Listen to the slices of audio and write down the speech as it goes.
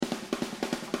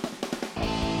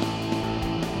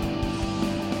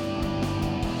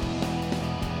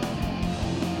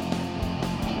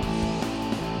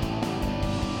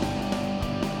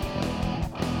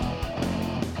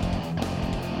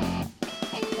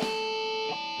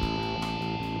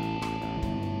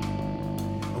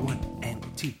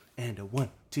And a 1,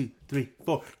 2, 3,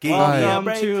 4. Give Welcome me a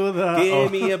break. to the- Give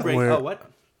me a break. We're- Oh, what?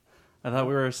 I thought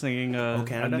we were singing a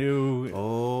Canada? new...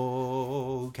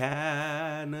 Oh,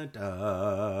 Canada.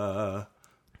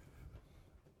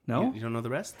 No? You don't know the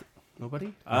rest?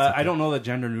 Nobody? I don't know the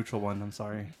gender-neutral one. I'm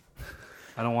sorry.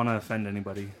 I don't want to offend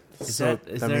anybody. Is So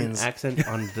there that an means- accent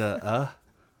on the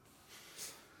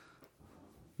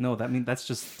No, that's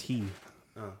just T.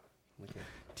 Oh, okay.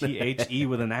 T-H-E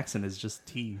with an accent is just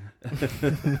T.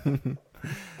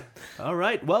 All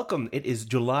right, welcome. It is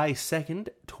July 2nd,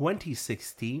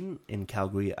 2016 in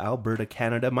Calgary, Alberta,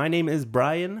 Canada. My name is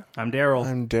Brian. I'm Daryl.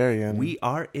 I'm Darian. We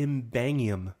are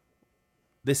Imbangium.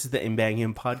 This is the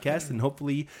Imbangium podcast, and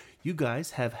hopefully you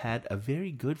guys have had a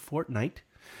very good fortnight.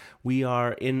 We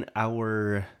are in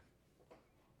our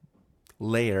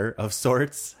lair of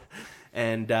sorts,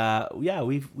 and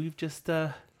we've just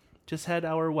had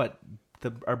our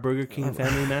our Burger King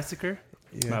family massacre,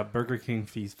 yeah. Burger King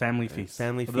feast, family feast.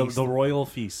 Family The- feast. The royal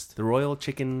feast. the royal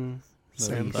chicken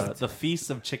The feast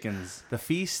of chickens. the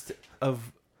feast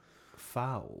of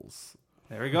fowls.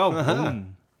 There we go.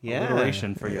 Boom. Yeah.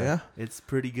 Alliteration for you. Yeah. It's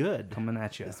pretty good. Coming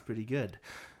at you. It's pretty good.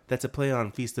 That's a play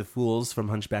on Feast of Fools from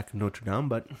Hunchback of Notre Dame,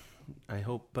 but I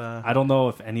hope... I don't know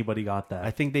if anybody got that.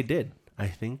 I think they did.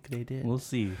 We'll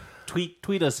see.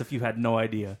 Tweet us if you had no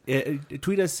idea.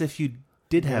 Tweet us if you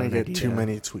did have Gonna an get idea. too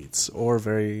many tweets or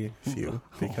very few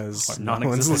because Or no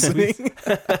one's non-existent listening.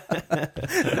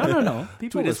 No.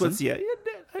 People Tweet us listen. what's...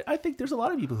 Yeah, I think there's a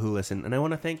lot of people who listen, and I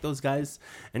want to thank those guys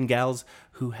and gals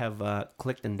who have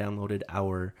clicked and downloaded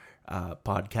our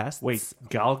podcast. Wait,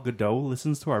 Gal Gadot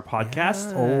listens to our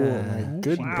podcast? Oh my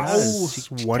goodness!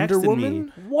 She Wonder texted Woman.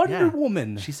 me. Wonder Yeah.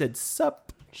 Woman. She said,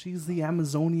 "Sup." She's the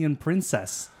Amazonian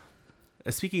princess.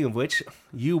 Speaking of which,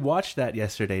 you watched that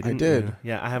yesterday, didn't did. you?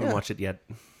 Yeah, I haven't Yeah. watched it yet.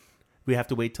 We have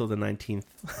to wait till the 19th.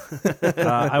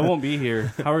 I won't be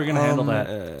here. How are we going to handle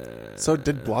that? So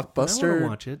did I want to Blockbuster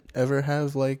watch it ever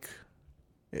have like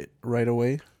it right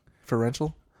away for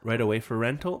rental? right away for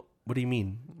rental. What do you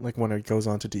mean? Like when it goes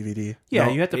on to DVD? Yeah,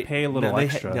 No, you have to pay a little they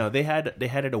extra. they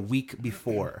had it a week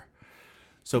before.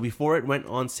 So before it went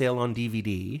on sale on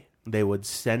DVD, they would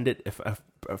send it. If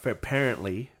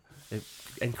apparently,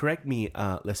 and correct me,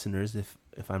 listeners, if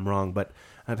I'm wrong, but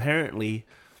apparently,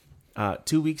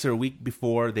 2 weeks or a week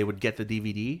before they would get the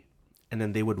DVD, and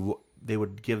then they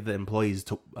would give the employees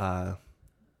to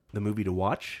the movie to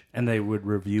watch. And they would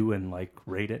review and like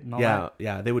rate it and all that.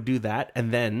 Yeah, they would do that,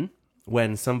 and then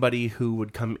when somebody who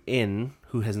would come in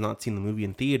who has not seen the movie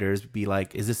in theaters be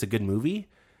like, "Is this a good movie?"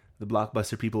 The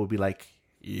Blockbuster people would be like,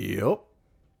 "Yep,"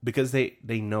 because they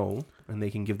know and they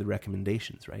can give the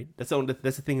recommendations, right? That's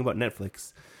the thing about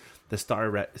Netflix, the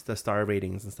star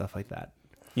ratings and stuff like that.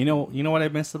 You know what I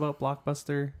miss about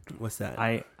Blockbuster? What's that?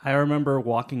 I remember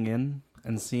walking in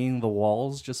and seeing the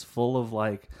walls just full of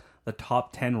like the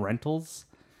top 10 rentals,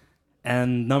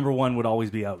 and number one would always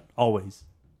be out. Always.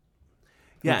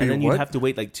 yeah, be and then you'd what? have to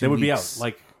wait like 2 They would be out. weeks.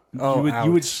 Like Oh,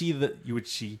 you would out.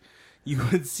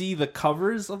 see the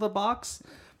covers of the box,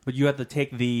 but you had to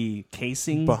take the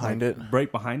casing Behind like, it.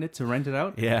 right behind it to rent it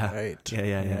out. yeah, Right.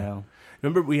 yeah.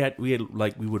 Remember we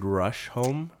would rush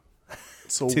home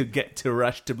So to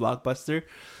rush to Blockbuster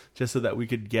just so that we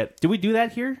could get. Did we do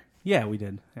that here? Yeah, we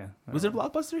did. Yeah. Was there a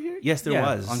Blockbuster here? Yes, there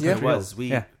Yeah, was. on There Country was.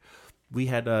 Hills. We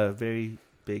had a very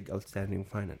big outstanding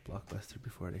fine at Blockbuster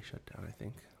before they shut down. I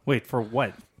think. Wait, for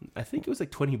what? I think it was like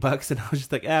 $20, and I was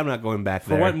just like, I'm not going back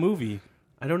For there. what movie?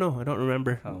 I don't know. I don't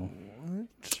remember. Oh.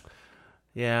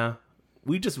 Yeah,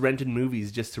 we just rented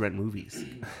movies just to rent movies.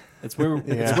 It's where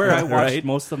Yeah. it's where I watched Right.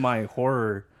 most of my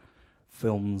horror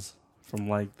films from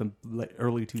like the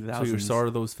early 2000s. So you saw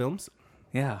those films,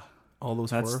 Yeah. all those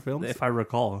That's horror films. if I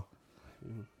recall.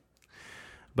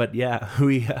 But yeah,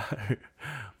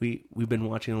 we've been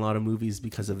watching a lot of movies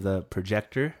because of the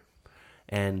projector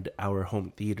and our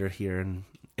home theater here and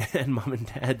mom and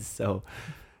dad's. So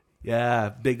yeah,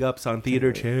 big ups on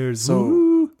theater chairs.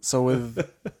 Woo! So with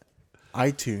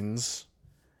iTunes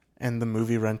and the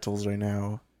movie rentals right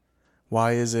now,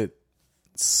 why is it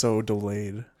so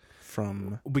delayed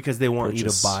from Because they want you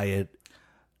purchase? to buy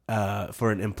it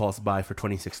for an impulse buy for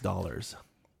 $26,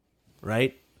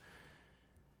 right?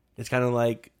 It's kind of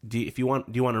like, do you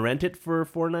want to rent it for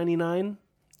 $4.99,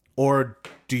 or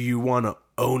do you want to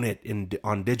own it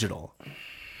on digital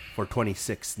for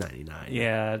 $26.99?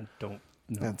 Yeah, don't.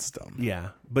 No. That's dumb. Yeah,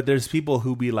 but there's people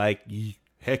who be like,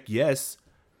 heck yes,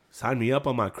 sign me up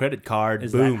on my credit card.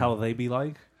 Is Boom. that how they be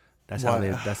like? That's Why?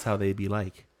 how they be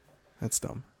like. That's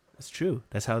dumb. That's true.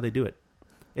 That's how they do it.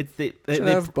 It's they Should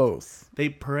have both. they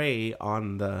prey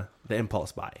on the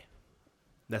impulse buy.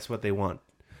 That's what they want.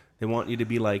 They want you to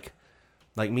be like,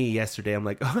 like me yesterday, I'm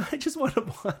like, oh, I just want to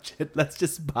watch it. Let's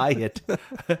just buy it.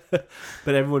 But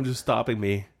everyone's just stopping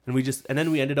me, and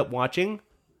then we ended up watching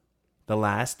The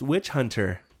Last Witch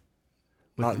Hunter.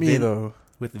 Not me though.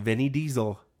 With Vinny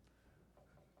Diesel.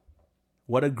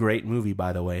 What a great movie,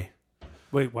 by the way.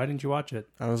 Wait, why didn't you watch it?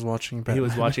 I was watching Batman. He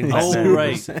was watching Oh, Batman.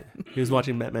 right. He was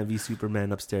watching Batman v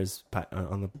Superman upstairs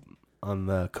on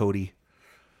the Cody.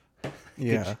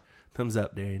 Yeah. Thumbs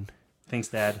up, Darren. Thanks,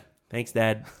 Dad. Thanks,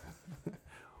 Dad.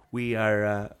 We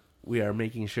are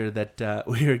making sure that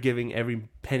we are giving every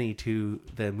penny to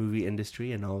the movie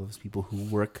industry and all those people who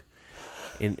work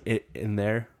in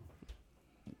there.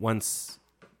 Once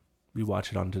we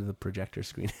watch it onto the projector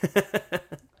screen.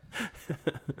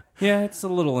 Yeah, it's a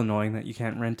little annoying that you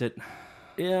can't rent it.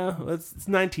 Yeah, it's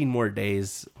 19 more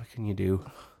days. What can you do?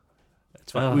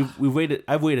 It's fine. We've waited.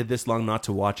 I've waited this long not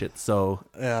to watch it, so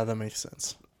Yeah, that makes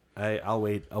sense. I'll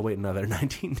wait another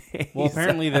 19 days. Well,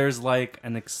 apparently there's like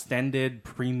an extended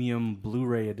premium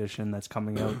Blu-ray edition that's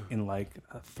coming out in like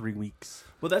 3 weeks.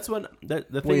 Well, that's what the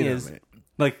thing Wait a is. minute.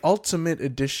 Like, Ultimate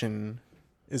Edition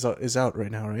is out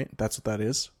right now, right? That's what that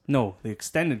is. no, the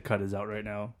extended cut is out right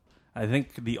now. I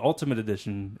think the Ultimate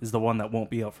Edition is the one that won't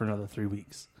be out for another 3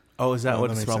 weeks. Oh, is that Oh,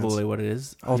 what's that makes probably sense. what it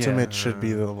is? Ultimate Yeah. should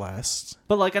be the last.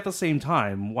 But like at the same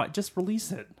time, why just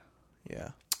release it? Yeah.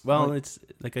 Well, it's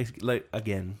like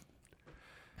again,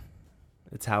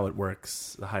 it's how it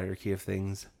works. The hierarchy of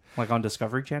things. Like on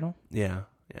Discovery Channel? Yeah.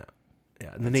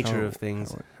 And the That's nature how- of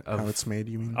things. How it's made,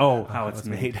 you mean? Oh, how it's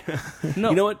made. No,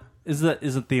 You know what? Is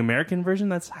it the American version?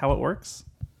 That's how it works.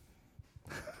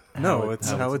 No, it's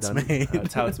how it's done. made.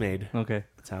 It's how it's made. Okay.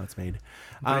 It's how it's made.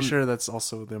 I'm sure that's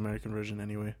also the American version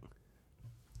anyway.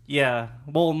 Yeah.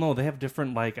 Well, no, they have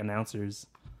different like announcers.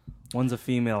 One's a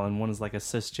female and one is like a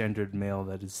cisgendered male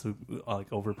that is like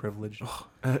overprivileged.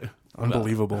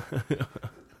 Unbelievable.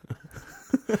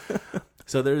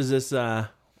 So there's this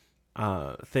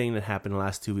thing that happened the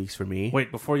last 2 weeks for me.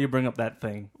 Wait, before you bring up that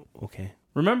thing, Okay.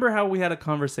 remember how we had a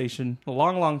conversation a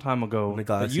long time ago In a that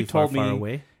galaxy you told far, me far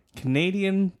away.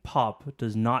 Canadian pop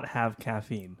does not have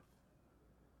caffeine?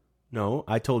 No,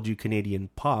 I told you Canadian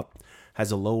pop has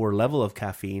a lower level of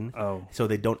caffeine, Oh. so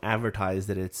they don't advertise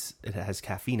that it has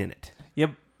caffeine in it.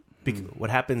 Yep. What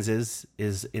happens is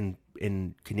in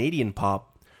Canadian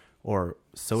pop or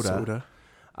soda.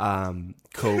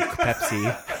 Coke,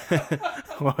 Pepsi.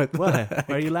 What? What?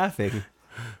 Why are you laughing?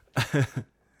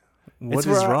 What is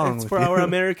wrong It's with for you? our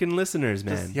American listeners,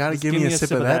 man. You gotta Just give me a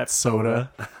sip of that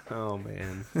soda. Oh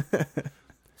man,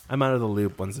 I'm out of the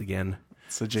loop once again.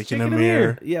 So Jake Jake and and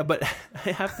Amir. Yeah, but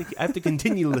I have to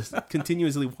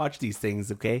continuously watch these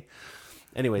things. Okay.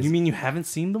 Anyways, You mean you haven't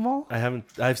seen them all?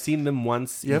 I've seen them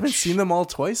once. You haven't each. seen them all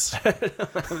twice? I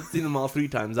haven't seen them all 3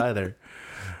 times either.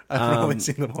 I've probably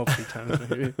seen them all 3 times,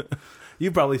 maybe.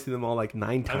 You've probably seen them all like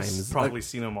 9 times. I've probably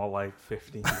seen them all like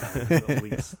 15 times at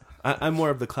least. I'm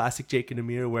more of the classic Jake and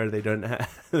Amir where they don't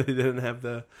have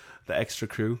the extra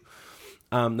crew.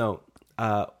 No.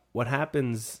 What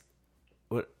happens?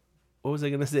 What was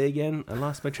I gonna say again? I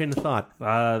lost my train of thought.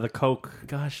 The Coke,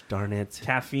 Gosh darn it!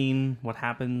 caffeine, what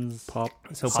happens? Pop.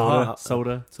 So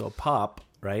Soda. So a pop,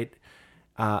 right?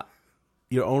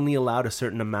 You're only allowed a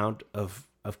certain amount of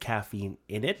caffeine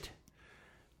in it.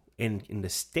 In the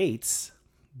States,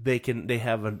 they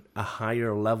have a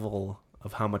higher level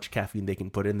of how much caffeine they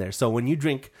can put in there. So when you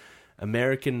drink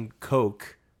American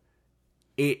Coke,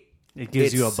 It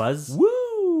gives you a buzz?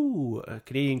 Woo!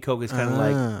 Canadian Coke is kind of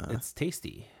like, it's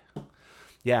tasty.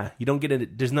 Yeah, you don't get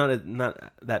it. There's not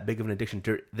that big of an addiction.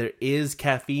 There is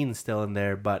caffeine still in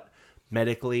there, but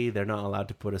medically they're not allowed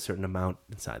to put a certain amount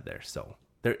inside there. So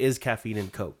there is caffeine in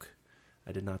Coke.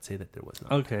 I did not say that there was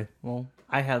not. Okay. Well,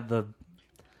 I had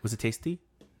Was it tasty?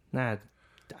 Nah,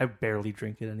 I barely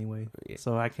drink it anyway, Yeah.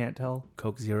 so I can't tell.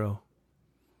 Coke Zero.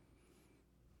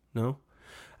 No?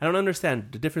 I don't understand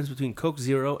the difference between Coke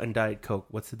Zero and Diet Coke.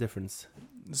 What's the difference?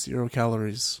 0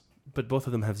 calories. But both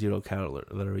of them have 0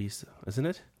 calories, isn't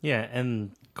it? Yeah,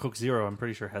 and Coke Zero, I'm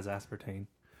pretty sure, has aspartame.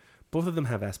 Both of them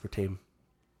have aspartame.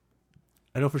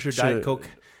 I know for sure Should- Diet Coke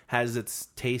has its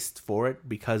taste for it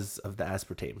because of the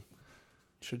aspartame.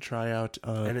 Should try out.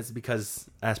 And it's because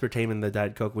aspartame in the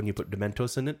Diet Coke, when you put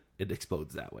Dementos in it, it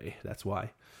explodes that way. That's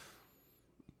why.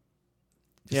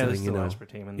 Just Yeah, there's letting still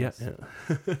aspartame in Yeah, this.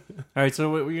 yeah. All right, so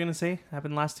what were you going to say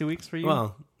happened last 2 weeks for you?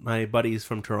 Well, my buddies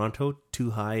from Toronto, Too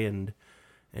High and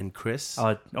Chris.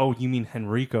 You mean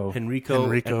Henrico. Henrico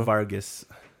and Vargas.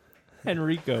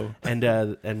 Henrico. And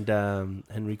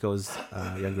Henrico's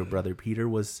younger brother Peter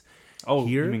was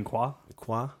here. You mean Qua?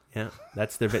 Qua. Yeah,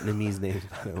 that's their Vietnamese names,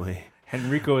 by the way.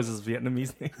 Henrico is his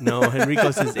Vietnamese name. No,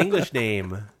 Henrico's his English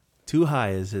name. Too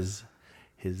High is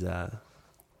his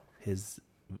his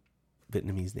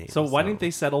Vietnamese name. So why didn't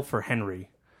they settle for Henry?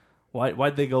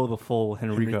 Why'd they go the full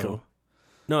Henrico?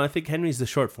 No, I think Henry's the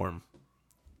short form.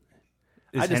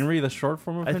 Is Henry the short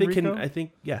form of I think. Henrico?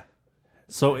 Yeah.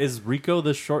 So is Rico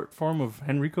the short form of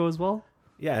Henrico as well?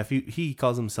 Yeah, if he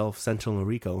calls himself Sentinel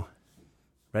Rico,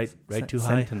 right too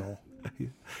high. Sentinel.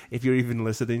 If you're even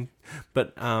listening,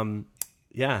 but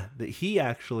he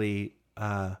actually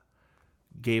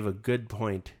gave a good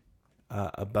point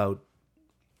about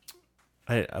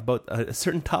a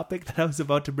certain topic that I was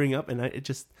about to bring up, and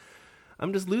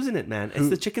I'm just losing it, man. It's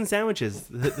the chicken sandwiches.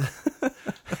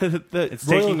 It's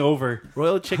taking over.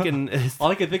 Royal chicken.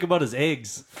 All I can think about is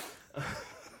eggs.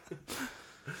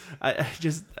 I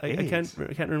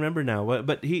can't remember now.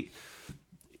 But he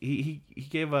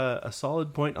gave a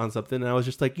solid point on something, and I was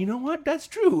just like, you know what? That's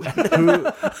true. So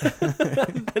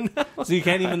you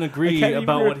can't even agree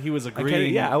about what he was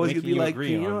agreeing. I was gonna be like,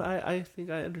 I I think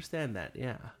I understand that.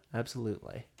 Yeah,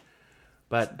 absolutely.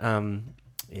 But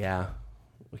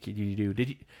what could you do? Did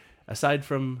you aside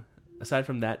from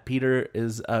that, Peter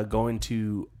is going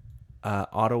to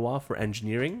Ottawa for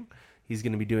engineering. He's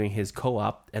going to be doing his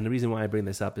co-op, and the reason why I bring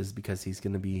this up is because he's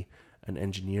going to be an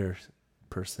engineer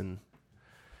person.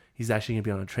 He's actually going to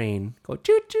be on a train. Go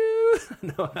choo choo.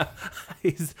 No,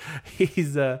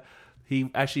 he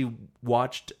actually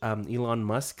watched Elon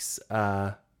Musk's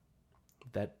that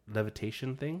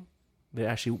levitation thing. They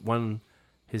actually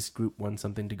his group won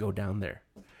something to go down there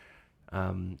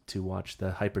to watch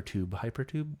the hypertube.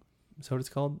 Hypertube, is that what it's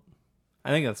called? I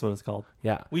think that's what it's called.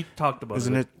 Yeah, we talked about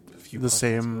Isn't it the podcasts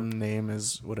same name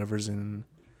as whatever's in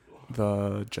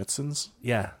the Jetsons?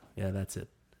 yeah, that's it.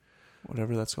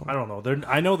 Whatever that's called. I don't know.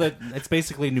 I know that it's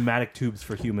basically pneumatic tubes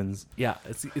for humans. Yeah,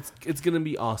 it's gonna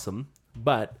be awesome.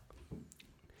 But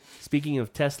speaking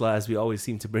of Tesla, as we always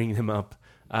seem to bring him up,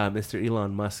 Mr.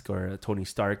 Elon Musk or Tony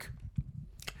Stark,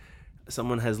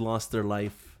 someone has lost their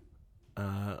life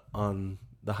on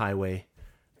the highway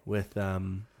with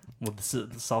the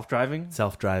self-driving.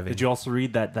 Self-driving. Did you also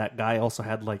read that guy also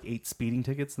had like 8 speeding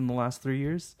tickets in the last 3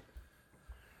 years?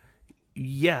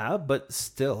 Yeah, but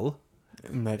still.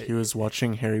 And that he was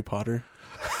watching Harry Potter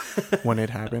when it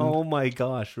happened. Oh my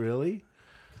gosh, really?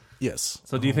 Yes.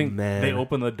 So do you think man. they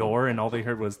opened the door and all they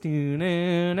heard was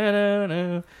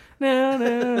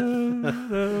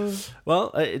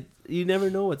Well, you never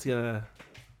know what's gonna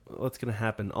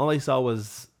happen. All I saw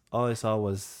was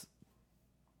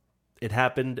it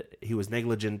happened. He was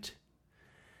negligent,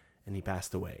 and he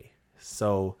passed away.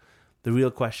 So the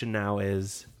real question now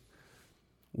is,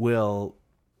 will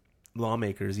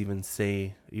lawmakers even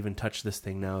touch this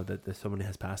thing now that somebody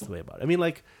has passed away about it? I mean,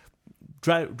 like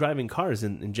driving cars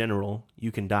in general,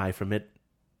 you can die from it,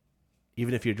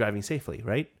 even if you're driving safely,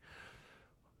 right?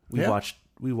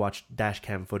 We watched dash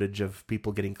cam footage of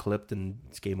people getting clipped and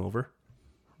it's game over,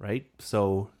 right?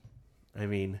 So, I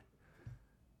mean,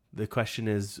 the question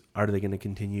is, are they going to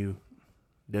continue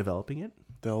developing it?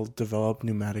 They'll develop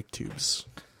pneumatic tubes,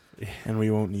 and we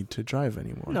won't need to drive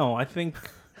anymore. No, I think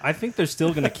they're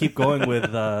still going to keep going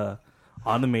with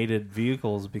automated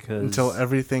vehicles because until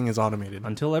everything is automated.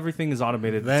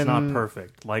 Then, it's not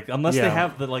perfect. Like unless they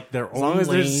have their as own long as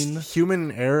lane. there's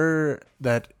human error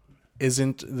that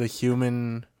isn't the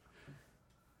human.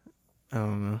 I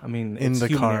don't know. I mean, in it's the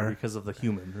human car error because of the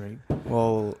human, right?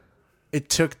 Well, it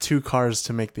took 2 cars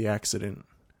to make the accident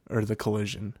or the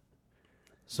collision.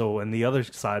 So, and the other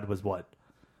side was what?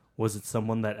 Was it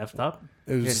someone that effed up?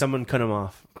 It was Someone cut him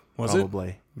off. Was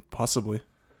probably. possibly.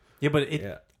 Yeah, but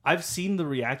I've seen the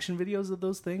reaction videos of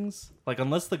those things. Like,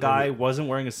 unless the guy wasn't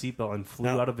wearing a seatbelt and flew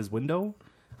out of his window,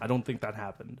 I don't think that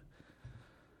happened.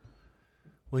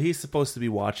 Well, he's supposed to be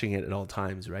watching it at all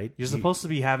times, right? You're supposed to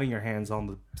be having your hands on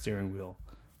the steering wheel.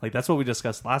 Like, that's what we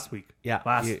discussed last week. Yeah.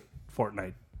 Last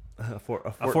fortnight. A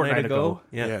fortnight fortnight ago. ago.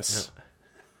 Yes.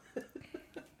 Yeah.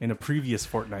 In a previous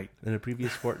fortnight. In a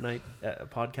previous fortnight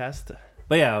podcast.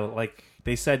 But yeah, like,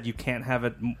 they said you can't have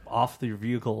it off your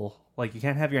vehicle. Like, you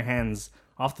can't have your hands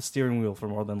off the steering wheel for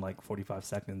more than, 45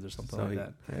 seconds or something like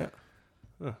that. Yeah.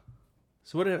 Huh.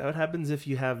 So what happens if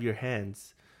you have your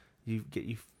hands? You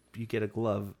get a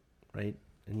glove, right?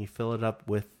 And you fill it up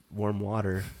with warm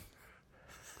water,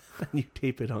 and you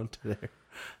tape it onto there.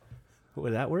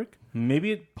 Would that work?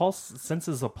 Maybe it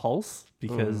senses a pulse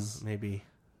because maybe.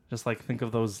 just think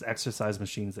of those exercise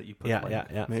machines that you put.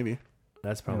 Yeah. Maybe.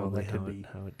 That's probably that could be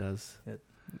how it does.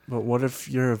 But what if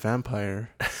you're a vampire?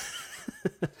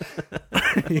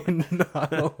 You're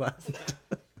not allowed.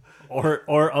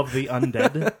 Or of the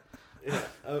undead.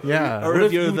 Yeah. Or What if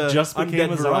if you're you the just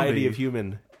became undead a variety zombie? of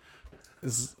human.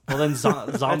 Well, then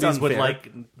zombies would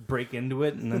unfair. break into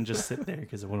it and then just sit there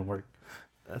because it wouldn't work.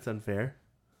 That's unfair.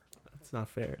 It's not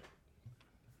fair.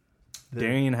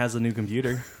 Darian has a new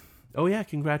computer. Oh yeah,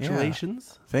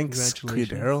 congratulations. Thanks,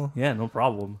 Congratulations. Daryl. Yeah, no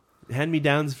problem.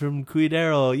 Hand-me-downs from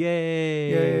Cuidero.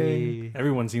 Yay.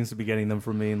 Everyone seems to be getting them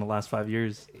from me in the last 5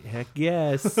 years. Heck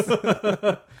yes.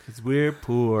 Because we're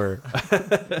poor.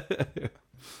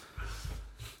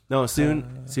 No,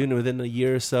 soon, within a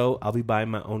year or so, I'll be buying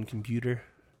my own computer.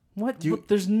 What? Look,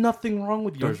 there's nothing wrong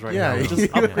with yours right yeah, now. you-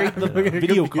 Just upgrade the Look at your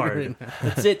video computer card. right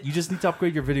That's it. You just need to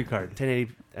upgrade your video card.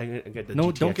 1080. I get the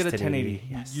No, GTX don't get a 1080.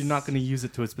 Yes. You're not going to use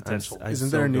it to its potential. I'm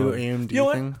Isn't so there a new good. AMD You know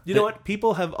what? thing? You know what?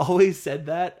 People have always said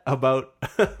that about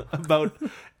about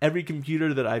every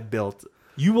computer that I built.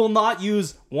 You will not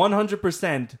use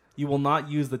 100%. You will not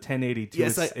use the 1080 to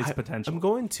its I- potential. I'm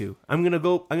going to. I'm gonna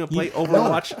go. I'm gonna play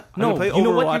Overwatch. I'm No, gonna play you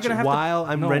know what? You're Overwatch gonna have to- while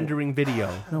I'm No. rendering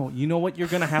video. No, you know what you're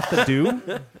going to have to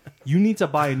do? You need to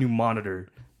buy a new monitor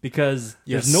because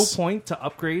there's no Yes. point to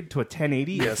upgrade to a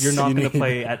 1080 if Yes, you're not you going to need-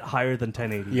 play at higher than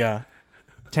 1080. Yeah.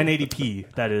 1080p,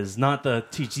 that is, not the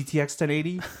GTX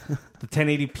 1080, the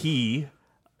 1080p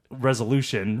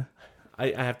resolution.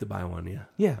 I have to buy one. Yeah.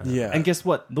 Yeah. Yeah. And guess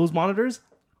what? Those monitors,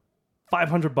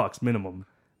 $500 minimum.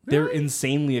 They're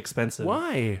insanely expensive.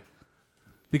 Why?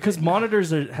 Because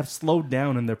monitors have slowed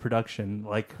down in their production,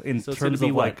 like in So it's gonna terms be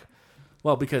of what? like.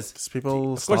 Well, because Because people of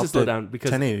course it's slowed stopped down at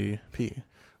because 1080p.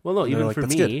 well, no, they're even like, for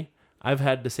 "That's me, good." I've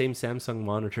had the same Samsung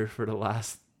monitor for the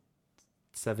last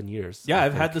 7 years. Yeah, I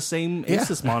I've think. had the same Yeah.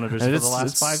 Asus monitors And for the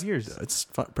last 5 years. It's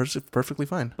perfectly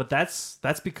fine. But that's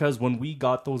because when we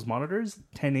got those monitors,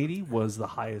 1080 was the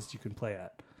highest you can play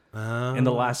at. In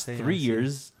the last 3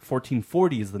 years,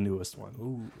 1440 is the newest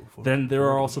one. Then there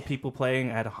are also people playing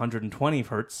at 120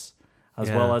 hertz as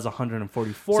Yeah. well as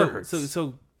 144 hertz.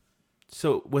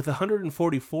 So with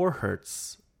 144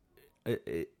 hertz,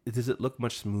 does it look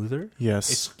much smoother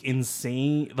Yes. It's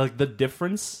insane. Like the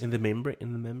difference, in the membrane?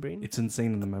 In the membrane, it's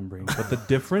insane in the membrane. But the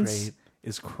difference Great.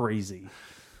 is crazy.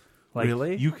 Like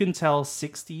Really? you can tell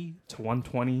 60 to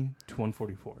 120 to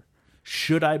 144.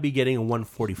 should I be getting a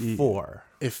 144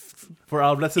 if for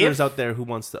our listeners If- out there who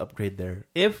wants to upgrade their?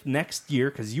 If next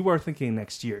year, because you are thinking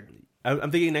next year.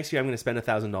 I'm thinking next year I'm going to spend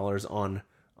 $1,000 on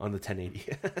the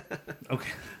 1080.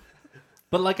 Okay.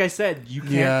 But like I said, you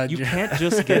can't Yeah, you yeah. can't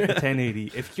just get the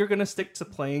 1080. If you're gonna stick to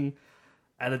playing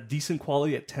at a decent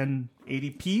quality at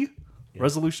 1080p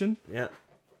resolution, Yeah.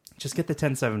 just get the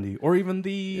 1070 or even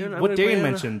the Yeah, I'm what gonna Darian play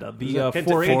on mentioned, a- the Can't it-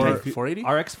 480 480?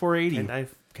 RX 480.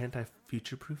 Can't I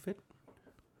future-proof it?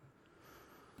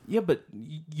 Yeah, but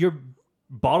you're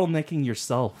bottlenecking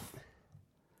yourself.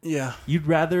 yeah, You'd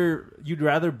rather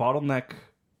bottleneck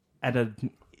at an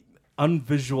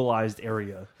unvisualized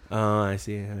area. Oh, I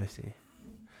see.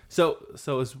 So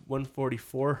is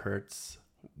 144 hertz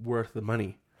worth the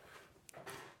money?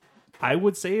 I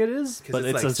would say it is, but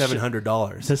Because it's like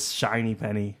 $700. It's a shiny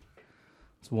penny.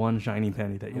 It's one shiny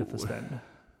penny that you have to spend.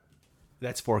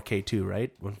 That's 4K too,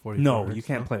 right? 144. No, hertz, you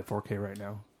can't play at 4K right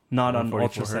now. Not on 144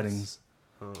 ultra hertz? settings.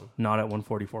 Oh. Not at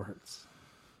 144 hertz.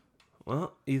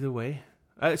 Well, either way.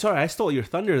 Sorry, I stole your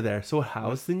thunder there. So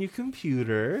how's the new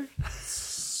computer?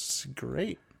 it's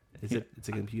great. It's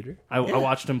a computer? I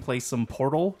watched him play some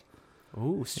Portal.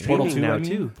 Oh, Portal streaming 2 now I mean.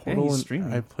 too. Yeah, Portal he's and-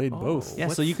 streaming. I played both. Yeah,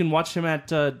 so you can watch him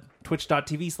at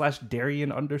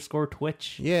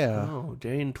twitch.tv/Darian_Twitch. Yeah, Oh,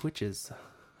 Darian twitches.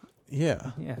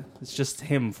 yeah. Yeah, it's just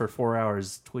him for 4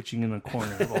 hours twitching in a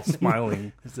corner while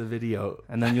smiling. It's a video.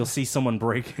 And then you'll see someone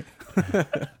break it.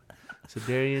 So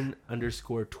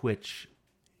Darian_Twitch.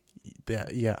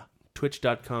 Yeah.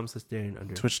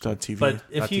 Twitch.com/Darian_. Twitch.tv. But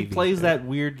if he TV. plays that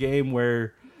weird game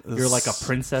where you're like a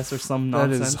princess or some that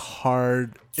nonsense. is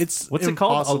hard. It's What's it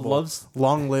called? A impossible. love's-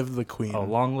 Long live the queen. Oh,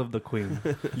 long live the queen.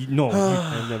 No,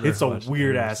 I've never it's a watched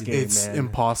weird that. ass game, It's man.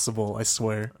 impossible. I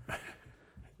swear.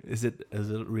 Is it a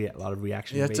lot of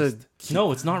reaction You have based? to.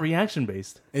 No, it's not reaction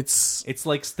based. It's It's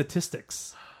like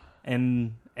statistics,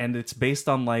 and it's based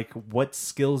on like what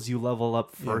skills you level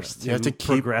up first you have to keep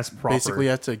progress proper. basically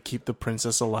you have to keep the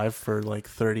princess alive for like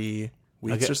 30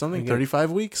 weeks Okay, or something. okay.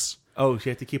 35 weeks. Oh, she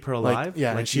had to keep her Like alive? yeah,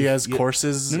 Like and she has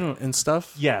courses No. and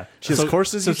stuff. yeah, She has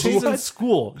courses So you she's take? in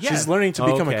school. Yeah, She's learning to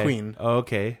become a Okay. queen.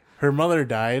 Okay. Her mother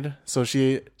died, so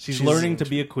she's learning to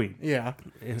be a queen. Yeah.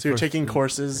 And So you're for taking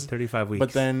courses 35 weeks.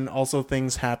 but then also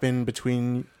things happen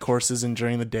between courses and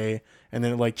during the day, and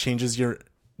then it like changes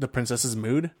the princess's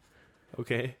mood,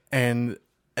 Okay. and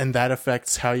that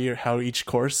affects how each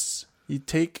course you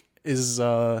take is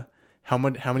how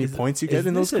many points you get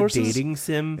in those a courses. dating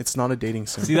sim? It's not a dating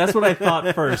sim. See, that's what I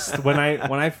thought first when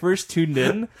I first tuned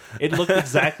in. It looked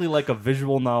exactly like a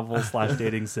visual novel /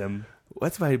 dating sim.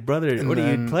 What's my brother? And What are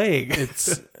you then playing?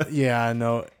 It's yeah,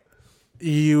 no.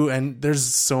 and there's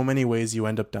so many ways you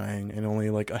end up dying, and only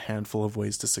like a handful of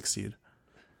ways to succeed.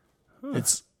 Huh.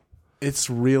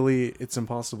 It's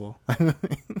impossible.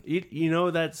 you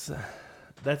know, that's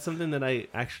something that I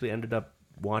actually ended up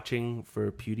watching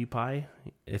for PewDiePie.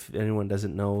 If anyone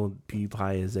doesn't know,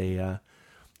 PewDiePie is a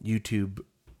YouTube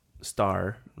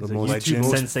star, the YouTube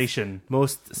sensation,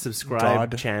 most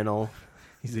subscribed channel.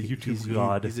 He's a YouTube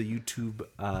god. He's a YouTube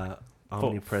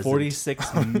omnipresent.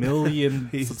 46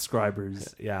 million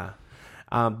subscribers. Yeah.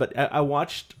 But I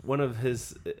watched one of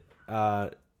his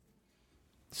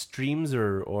streams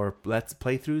or let's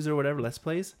playthroughs or whatever, let's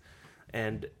plays,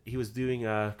 and he was doing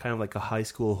a kind of like a high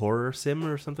school horror sim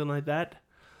or something like that,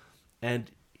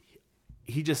 and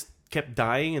he just kept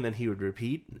dying, and then he would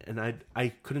repeat, and I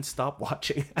couldn't stop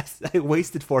watching. I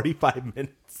wasted 45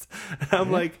 minutes. And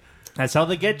I'm like, that's how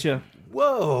they get you.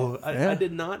 Whoa! I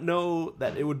did not know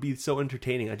that it would be so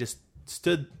entertaining. I just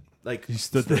stood like you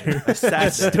stood there. I sat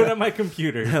there. Stood at my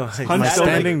computer. No, my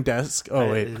standing desk.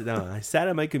 Oh wait, no! I sat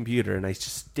at my computer and I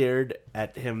just stared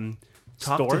at him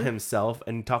talk to himself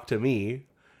and talk to me.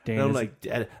 And I'm like,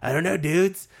 I don't know,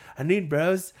 dudes. I need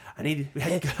bros. Hey,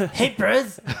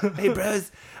 bros. Hey,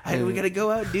 bros. We gotta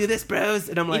go out and do this, bros.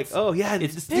 And I'm like, oh yeah,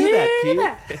 just do that,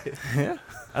 Pewd. Yeah.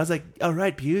 I was like, all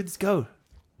right, Pewds, go.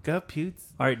 Go, Pewds.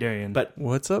 All right, Darian. But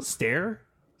what's up? Stare.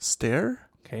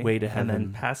 Okay. Way to heaven.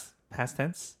 And then past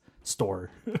tense.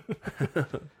 Store.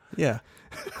 Yeah.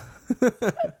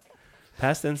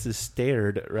 Past tense is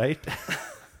stared, right?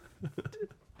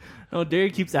 No,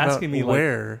 Darian keeps asking me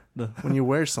where when you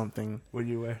wear something. When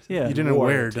you wear something. Yeah, you didn't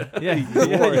wear it.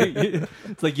 Yeah.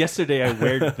 It's like yesterday I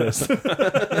wear this. You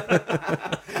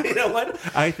know what?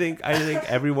 I think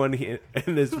everyone in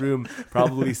this room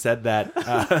probably said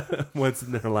that once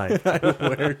in their life. I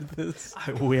wear this.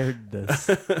 I wear this.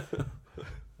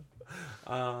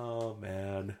 Oh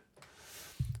man.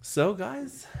 So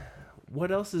guys,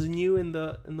 what else is new in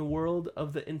the world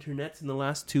of the internet in the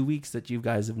last 2 weeks that you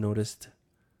guys have noticed?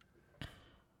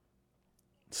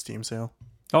 Steam sale.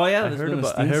 Oh yeah, I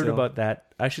heard about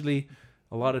that. Actually,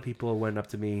 a lot of people went up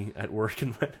to me at work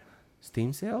and went,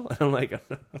 "Steam sale?" And I'm like, "I'm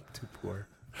too poor."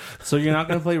 So you're not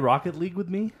going to play Rocket League with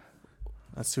me?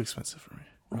 That's too expensive for me.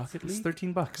 Rocket League? It's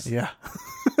 $13. Yeah.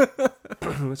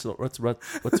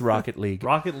 What's Rocket League?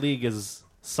 Rocket League is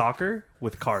soccer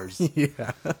with cars.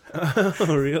 Yeah.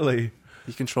 Oh, really?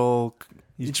 You control.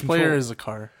 Each player is a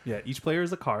car. Yeah, each player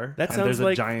is a car. That and sounds there's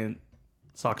like a giant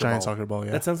soccer ball.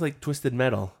 Yeah. That sounds like Twisted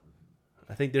Metal.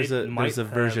 I think there's a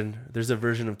version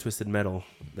of Twisted Metal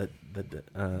that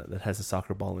has a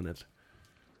soccer ball in it.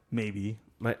 Maybe.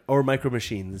 Or Micro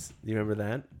Machines. Do you remember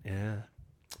that? Yeah.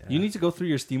 You need to go through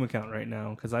your Steam account right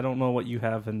now because I don't know what you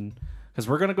have because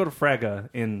we're gonna go to Fraga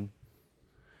in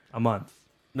a month.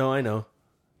 No, I know.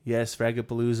 Yes,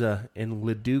 Fragapalooza in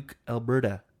Leduc,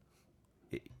 Alberta.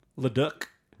 Leduc.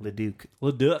 Not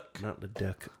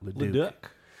Leduc.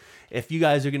 Leduc. If you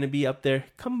guys are going to be up there,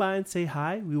 come by and say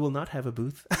hi. We will not have a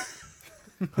booth.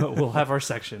 We'll have our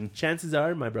section. Chances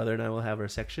are my brother and I will have our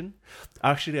section.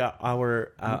 Actually,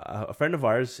 a friend of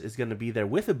ours is going to be there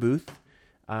with a booth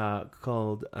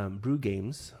called Brew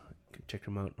Games. Check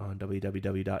them out on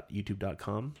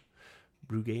www.youtube.com.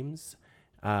 Brew Games.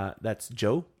 That's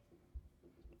Joe.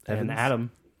 Evans. And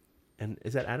Adam. And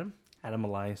is that Adam? Adam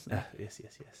Elias. Yes.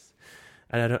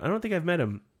 And I don't think I've met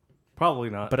him. Probably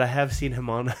not. But I have seen him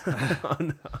on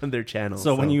their channel.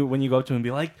 So when you go up to him and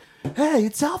be like, "Hey,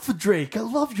 it's Alpha Drake. I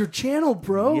love your channel,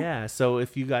 bro." Yeah. So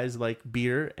if you guys like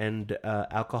beer and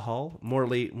alcohol, more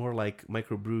like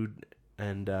microbrewed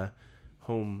and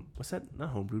home. What's that?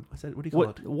 Not homebrewed. What's that? What do you call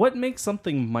it? What makes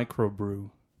something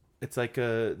microbrew? It's like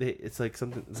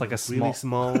something. It's like a really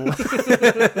small.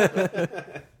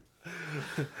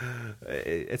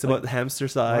 It's about hamster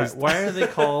size. Why are they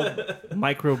called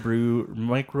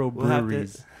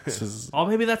microbreweries? Oh,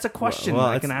 maybe that's a question.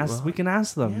 We can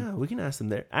ask them. Yeah, we can ask them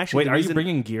there. Actually, wait, are you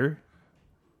bringing gear?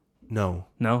 No.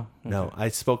 Okay. No. I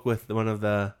spoke with one of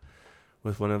the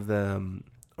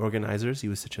organizers. He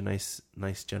was such a nice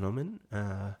gentleman.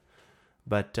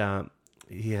 But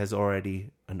he has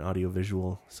already an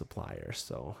audiovisual supplier.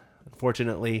 So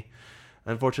unfortunately,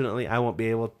 I won't be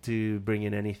able to bring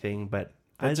in anything. But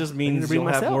that just means you'll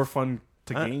have more fun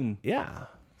to game. Yeah.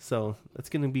 So that's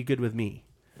going to be good with me,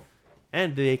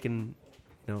 and they can,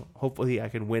 hopefully I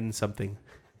can win something.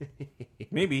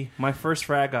 Maybe my first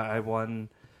Fraga, I won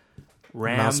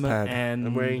RAM, and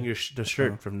I'm wearing the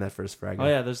shirt from that first Fraga. Oh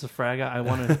yeah, there's the Fraga. I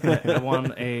won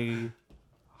a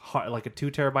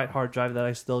 2 terabyte hard drive that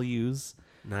I still use.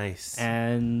 Nice.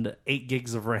 And 8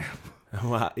 gigs of RAM.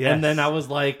 Wow. Yeah. And then I was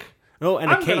like, and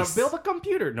I'm a case. gonna build a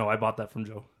computer. No, I bought that from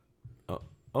Joe.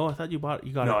 Oh, I thought you got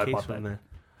No, I a case bought from that. there.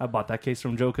 I bought that case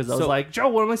from Joe because I was So- like, Joe,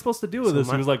 what am I supposed to do with So this?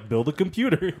 my- He was like, build a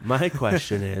computer. My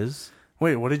question is,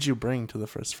 Wait, what did you bring to the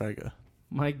first Fragga?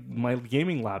 My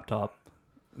gaming laptop.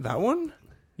 That one?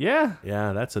 Yeah,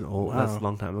 yeah, that's that's Wow. a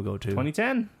long time ago too.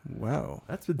 2010. Wow.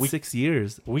 That's been 6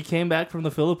 years. We came back from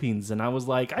the Philippines, and I was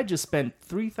like, I just spent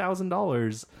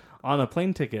 $3,000 on a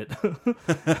plane ticket.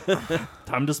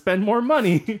 Time to spend more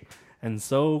money. And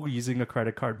so using a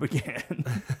credit card began.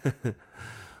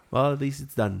 Well, at least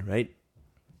it's done, right?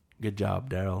 Good job,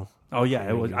 Daryl. Oh yeah, it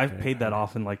Using was. your I've credit paid that card.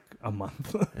 off in like a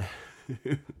month.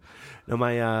 No,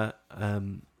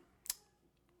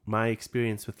 my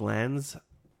experience with LANs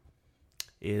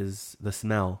is the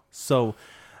smell. So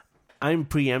I'm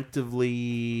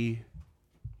preemptively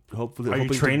hoping Are you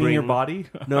to training bring, your body?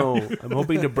 No, I'm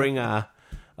hoping to bring a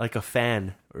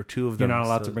fan or two of You're them. not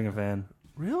allowed so- to bring a fan.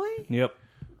 Really? Yep.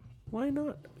 Why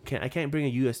not? I can't bring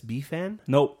a USB fan?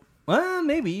 Nope.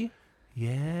 Maybe.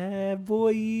 Yeah,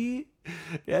 boy.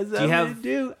 That's Do you have-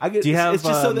 do. do you have, It's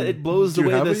just so that it blows do you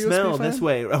away have the a USB smell fan? this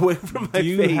way, away from my Do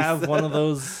you face. have one of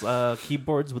those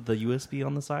keyboards with the USB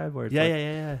on the side where it's Yeah, like,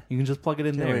 yeah. you can just plug it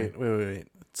in there? Wait.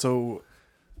 So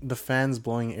the fan's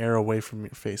blowing air away from your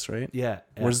face, right? Yeah.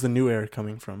 Where's the new air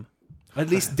coming from? At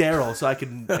least Daryl, so I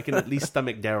can at least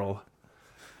stomach Daryl.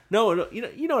 No,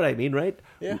 you know what I mean, right?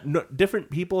 Yeah. No, different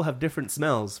people have different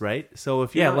smells, right? So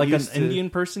if you're Yeah, not like an used to- Indian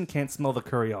person can't smell the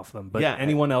curry off them, but Yeah.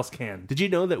 anyone else can. Did you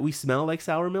know that we smell like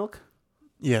sour milk?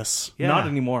 Yes. Yeah. Not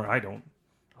anymore. I don't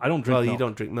drink Well, milk. you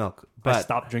don't drink milk, I but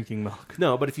stopped drinking milk.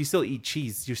 no. But if you still eat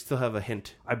cheese, you still have a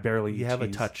hint. I barely You eat have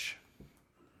cheese.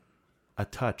 a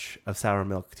touch of sour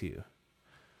milk to you.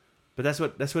 But that's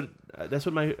what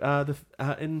my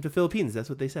in the Philippines. That's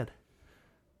what they said.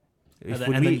 If-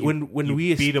 And then you when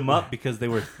we beat them up because they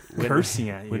were cursing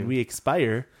at you. when we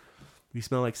expire, we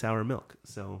smell like sour milk.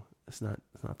 So it's not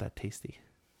that tasty.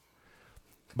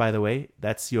 By the way,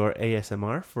 that's your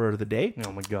ASMR for the day.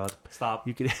 Oh my god! Stop!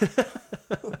 You can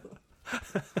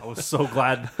I was so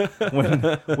glad when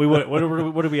we went. What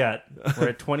are we at? We're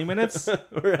at 20 minutes.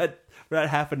 we're at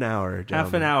half an hour.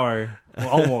 Half an gentlemen. hour. Well,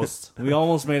 almost. We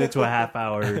almost made it to a half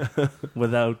hour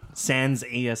without sans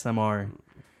ASMR.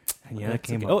 And yeah, it That's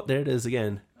came okay. up. Oh, there it is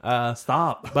again.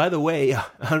 Stop. By the way,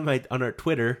 on our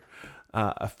Twitter,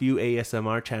 a few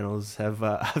ASMR channels have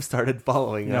started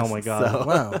following us. Oh my god! So-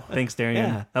 Wow. Thanks, Darian.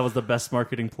 Yeah. That was the best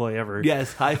marketing ploy ever.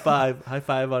 Yes, high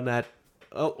five on that.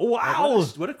 Oh wow!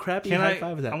 What a crappy Can high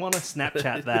five is that? I want to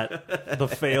Snapchat that. The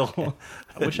fail.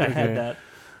 I wish I had Okay.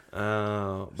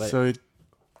 that. But So,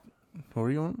 what were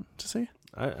you going to say?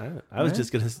 I was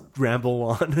just gonna ramble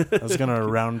on. I was gonna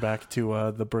round back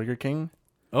to the Burger King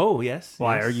Oh yes.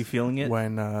 Why yes. are you feeling it?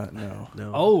 when no.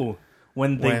 No. Oh,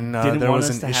 when they When, didn't there want was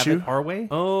us an to have issue? it our way.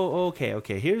 Oh,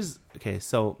 okay.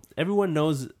 So everyone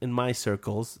knows in my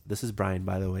circles. This is Brian,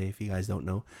 by the way. If you guys don't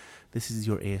know, this is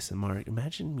your ASMR.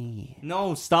 Imagine me.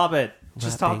 No, stop it.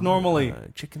 Just talk wrapping normally. a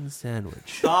chicken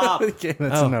sandwich. Stop. Okay,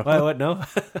 that's Oh, enough. what? No.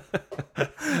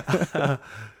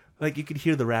 Like you could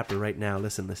hear the rapper right now.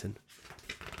 Listen.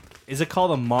 Is it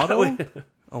called a motto?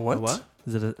 A what? What?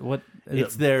 Is it a, what?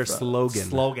 It's their slogan.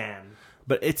 Slogan.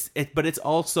 But it's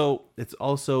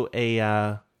also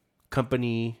a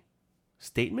company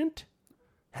statement.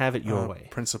 Have it your way.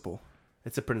 Principle.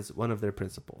 It's one of their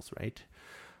principles, right?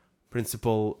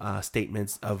 Principal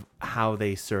statements of how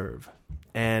they serve.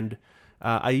 And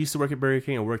I used to work at Burger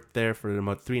King. I worked there for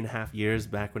about 3.5 years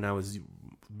back when I was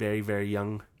very, very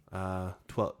young,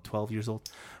 12 years old.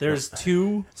 There's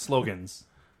two slogans.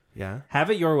 Yeah. Have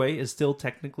it your way is still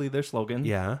technically their slogan.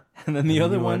 Yeah. And then the And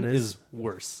other the one one is is-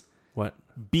 worse. What?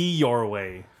 Be your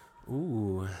way.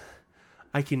 Ooh.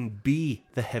 I can be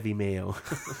the heavy mayo.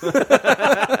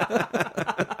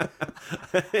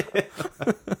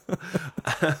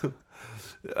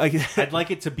 I'd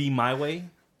like it to be my way.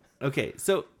 Okay,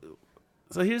 so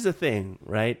here's the thing,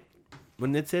 right?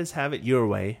 When it says have it your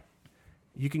way,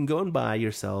 you can go and buy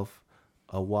yourself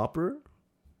a Whopper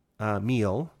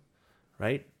meal,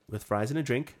 right? With fries and a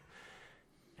drink.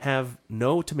 Have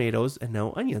no tomatoes and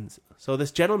no onions. So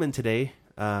this gentleman today,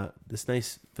 this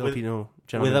nice Filipino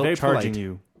gentleman, Without very charging polite,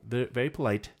 you. Very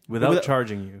polite. Without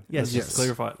charging you. Yes, Let's yes.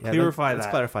 clarify. Yeah, clarify let's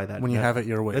that. clarify that. When you Yeah. have it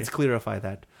your way. Let's clarify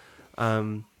that.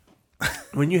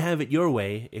 When you have it your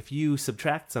way, if you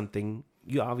subtract something,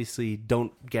 you obviously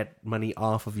don't get money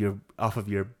off of your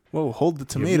Whoa, hold the your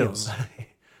tomatoes. meals.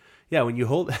 Yeah, when you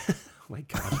hold. Oh my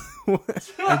god!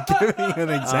 I'm giving you an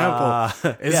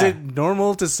example. Is yeah. it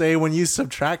normal to say when you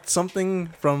subtract something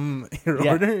from your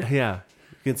Yeah, order? yeah.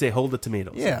 You can say hold the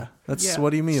tomatoes. Yeah, that's Yeah.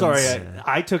 what he means. Sorry,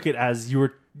 I took it as you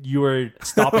were you were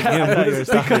stopping him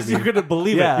because you couldn't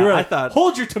believe Yeah, it. You were I like, thought-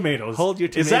 hold your tomatoes. Hold your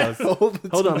Is that- tomatoes.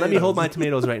 Hold on, let me hold my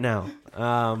tomatoes right now.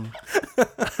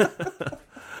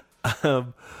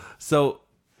 So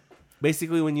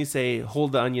basically, when you say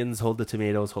hold the onions, hold the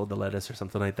tomatoes, hold the lettuce, or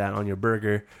something like that on your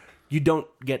burger, you don't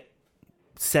get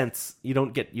cents. You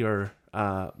don't get your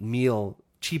meal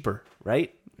cheaper,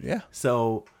 right? Yeah.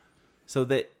 So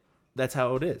that's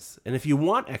how it is. And if you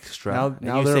want extra, Now and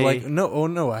you they're say, like,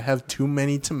 no, I have too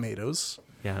many tomatoes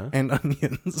yeah. and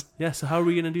onions. Yeah, so how are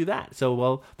we going to do that? So,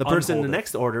 well, the person in the Unhold it.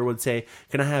 next order would say,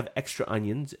 can I have extra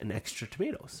onions and extra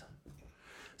tomatoes?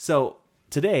 So,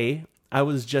 today, I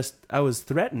was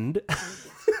threatened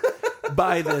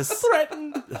by this.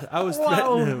 I was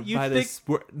threatened you by think- this.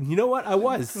 You know what? I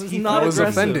was. He not I was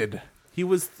aggressive. offended.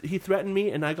 He threatened me,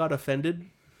 and I got offended,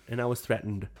 and I was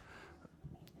threatened.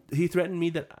 He threatened me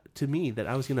that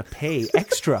I was going to pay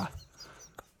extra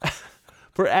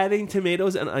for adding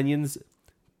tomatoes and onions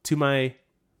to my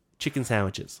chicken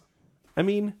sandwiches. I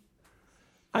mean,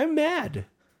 I'm mad.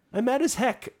 I'm mad as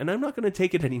heck, and I'm not going to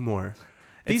take it anymore.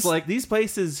 It's like- These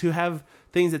places who have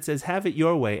things that says "have it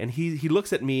your way," and he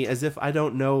looks at me as if I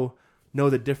don't know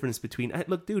the difference between.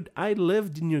 Look, dude, I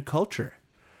lived in your culture.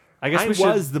 I guess I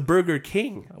we was the Burger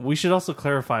King. We should also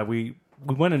clarify. We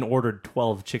went and ordered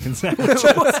 12 chicken sandwiches.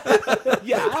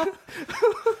 Yeah.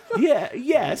 Yeah.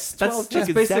 Yes. 12 That's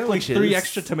chicken basically sandwiches. 3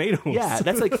 extra tomatoes. Yeah,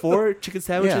 that's like 4 chicken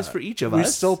sandwiches Yeah. for each of We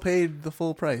us. still paid the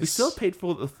full price. we still paid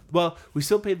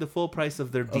the full price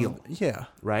of their deal, Yeah.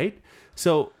 right?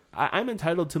 So I'm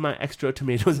entitled to my extra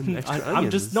tomatoes and extra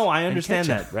onions. I and understand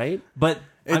ketchup, that, right? But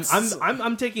It's-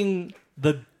 I'm taking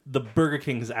the Burger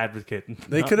King's advocate.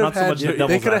 They Not- could have not so had much the they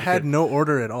devil's could have had advocate. no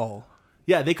order at all.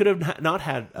 Yeah, they could have not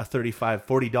had a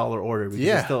 $35-$40 order because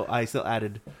Yeah. I still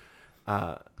added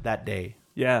that day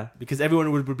Yeah, because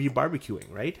everyone would be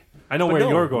barbecuing, right? I know But where no,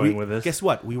 you're going with this. Guess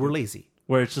what? We were lazy.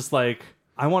 Where it's just like,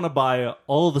 I want to buy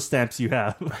all the stamps you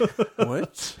have.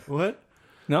 What? What?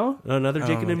 No, Another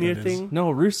Jake and know Amir what it is. thing? no,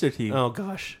 Rooster Teeth. Oh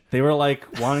gosh. They were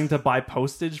like wanting to buy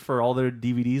postage for all their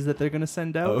DVDs that they're going to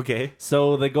send out. Okay.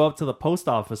 So they go up to the post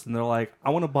office and they're like, I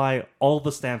want to buy all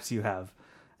the stamps you have.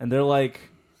 And they're like,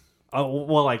 oh,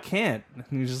 well, I can't. And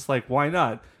he's just like, why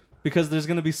not? Because there's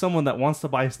going to be someone that wants to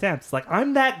buy stamps. It's like,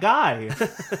 I'm that guy.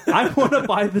 I want to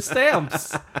buy the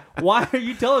stamps. Why are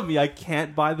you telling me I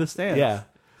can't buy the stamps? Yeah.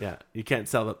 Yeah. You can't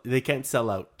sell. They can't sell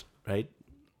out, right?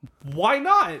 Why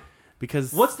not?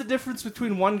 Because What's the difference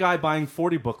between one guy buying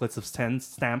 40 booklets of 10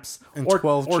 stamps And or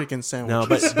 12 or chicken no,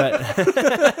 sandwiches.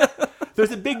 but there's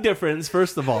a big difference.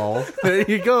 First of all, There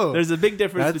you go. there's a big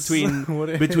difference That's what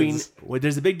it is.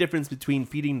 there's a big difference between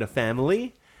feeding the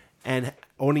family and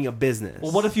owning a business.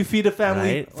 Well, what if you feed a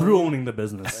family Right. through owning the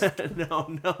business? no.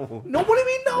 No, what do you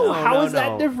mean no? How is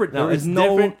that different? No, There it's is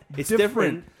no different. It's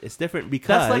different. It's different because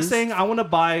That's like saying I want to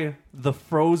buy the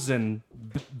frozen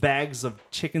bags of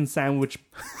chicken sandwich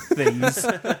things.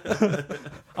 I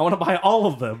want to buy all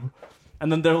of them.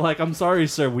 And then they're like, I'm sorry,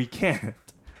 sir, we can't.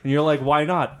 And you're like, why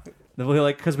not? They'll be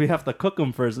like, because we have to cook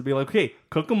them first. They'll be like, okay,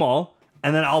 cook them all,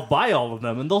 and then I'll buy all of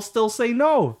them. And they'll still say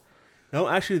no. no,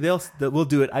 actually, we'll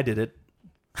do it. I did it.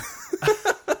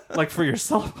 Like for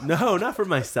yourself. No, not for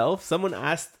myself. Someone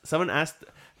asked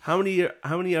how many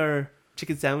are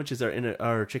chicken sandwiches are in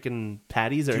our chicken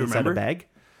patties are you inside remember? a bag.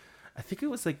 I think it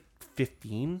was like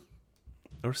 15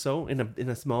 or so in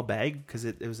a small bag because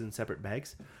it was in separate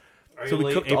bags. Are So you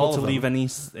we cooked able all to of leave them. any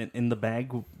in the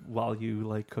bag while you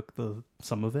like cook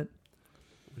some of it?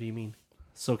 What do you mean?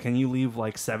 So can you leave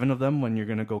like 7 of them when you're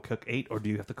gonna go cook 8, or do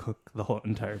you have to cook the whole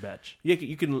entire batch? You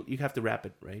have to wrap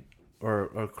it, right?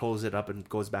 Or close it up and it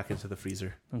goes back into the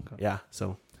freezer. Okay. Yeah.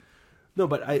 So no,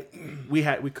 but we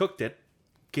cooked it,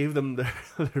 gave them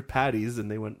their patties, and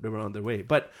they were on their way.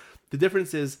 But the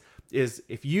difference is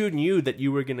if you knew that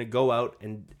you were going to go out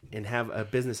and have a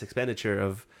business expenditure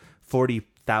of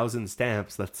 40,000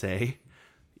 stamps, let's say,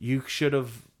 you should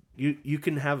have you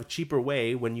can have a cheaper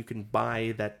way when you can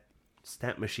buy that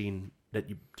stamp machine that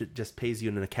just pays you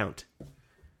in an account.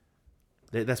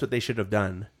 That's what they should have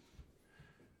done.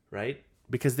 Right?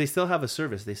 Because they still have a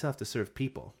service. They still have to serve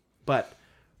people. But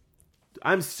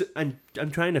I'm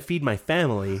trying to feed my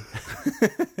family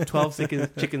 12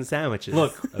 chicken sandwiches.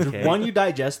 Look, okay? one you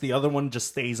digest, the other one just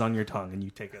stays on your tongue, and you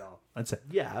take it all. That's it.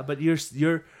 Yeah, but you're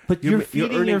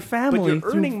feeding earning, your family But you're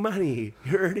through- earning money.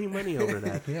 You're earning money over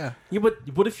that. Yeah. Yeah, but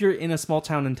what if you're in a small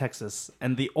town in Texas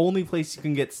and the only place you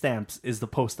can get stamps is the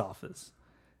post office,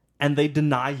 and they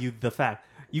deny you the fact?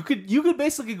 You could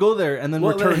basically go there and then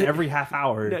Well, return every half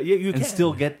hour No, you and can.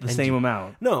 still get the same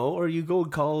amount. No, or you go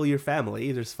call your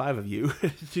family. There's 5 of you.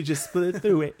 You just split it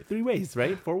through 3 ways,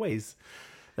 right? 4 ways.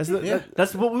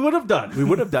 That's what we would have done. We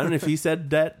would have done if he said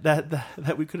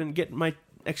that we couldn't get my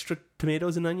extra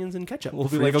tomatoes and onions and ketchup. We'll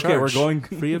be like, okay, we're going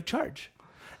free of charge.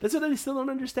 That's what I still don't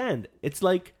understand. It's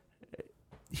like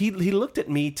he looked at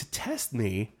me to test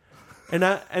me,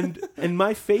 and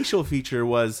my facial feature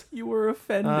was, you were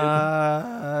offended.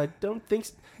 I don't think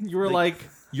so. You were like,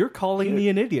 you're calling me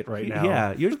an idiot right now.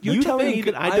 Yeah, you're you telling me think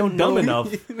that I don't know dumb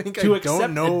enough to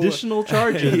accept additional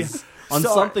charges on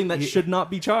something that should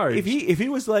not be charged. If he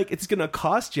was like, it's gonna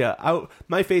cost you,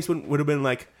 my face would have been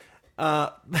like,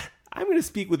 I'm going to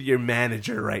speak with your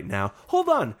manager right now. Hold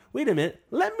on. Wait a minute.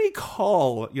 Let me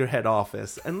call your head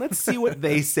office and let's see what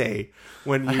they say.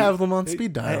 When I have them on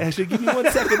speed dial. Actually, give me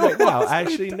 1 second right now.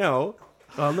 Actually, no.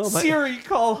 Well, no. Siri,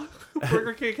 call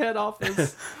Burger King head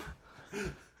office.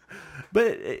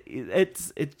 But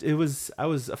it was, I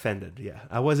was offended. Yeah.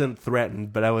 I wasn't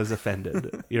threatened, but I was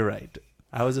offended. You're right.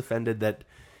 I was offended that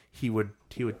he would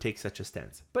take such a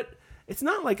stance. But it's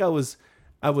not like I was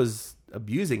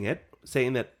abusing it,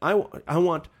 saying that I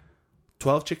want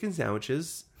 12 chicken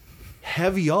sandwiches,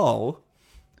 heavy all,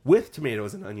 with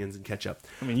tomatoes and onions and ketchup.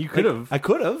 I mean, you could have. I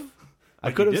could have.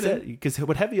 I could have said, because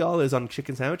what heavy all is on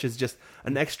chicken sandwich is just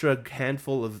an extra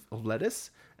handful of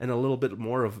lettuce and a little bit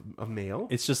more of mayo.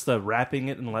 It's just wrapping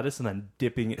it in lettuce and then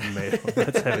dipping it in mayo.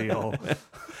 That's heavy all.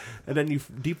 And then you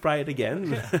deep fry it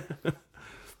again.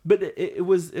 But it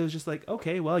was just like,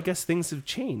 okay, well, I guess things have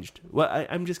changed. Well,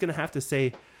 I'm just going to have to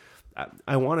say,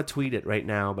 I want to tweet it right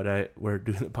now, but we're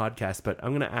doing the podcast. But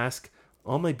I'm going to ask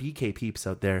all my BK peeps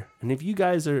out there, and if you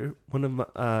guys are one of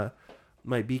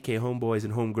my BK homeboys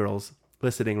and homegirls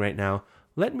listening right now,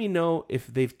 let me know if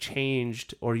they've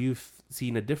changed or you've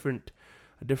seen a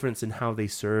difference in how they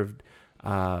served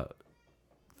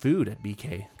food at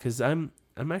BK. Because I'm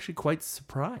actually quite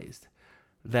surprised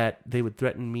that they would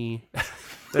threaten me.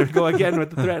 There we go again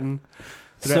with the threaten.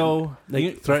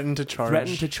 Threaten to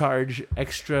charge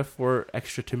extra for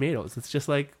extra tomatoes. It's just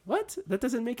like, what? That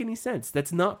doesn't make any sense.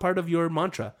 That's not part of your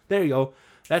mantra. There you go.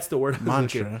 That's the word.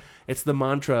 Mantra. It's the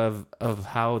mantra of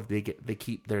how they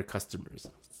keep their customers.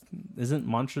 Isn't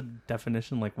mantra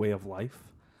definition like way of life?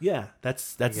 Yeah,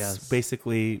 that's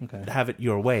basically have it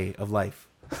your way of life.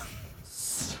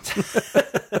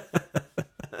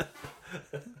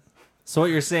 So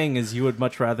what you're saying is you would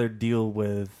much rather deal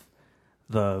with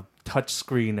the touch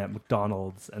screen at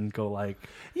McDonald's and go like...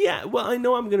 Yeah, well, I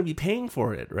know I'm going to be paying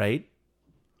for it, right?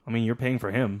 I mean, you're paying for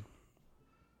him.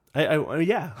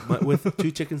 Yeah, with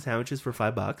 2 chicken sandwiches for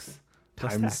 $5.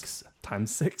 Times 6.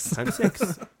 Times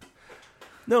 6.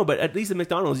 No, but at least at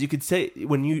McDonald's, you could say,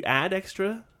 when you add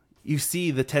extra, you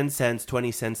see the 10 cents,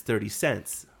 20 cents, 30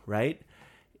 cents, right?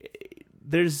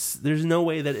 There's no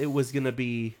way that it was going to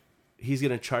be... He's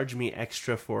going to charge me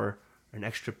extra for an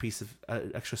extra piece of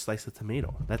extra slice of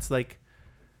tomato. That's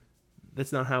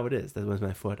not how it is. That was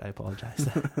my foot. I apologize.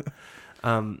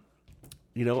 I'm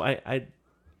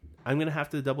gonna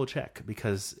have to double check,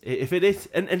 because if it is,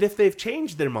 and if they've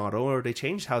changed their motto or they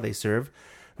changed how they serve,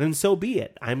 then so be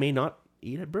it. I may not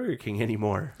eat at Burger King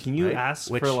anymore. Can you ask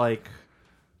for like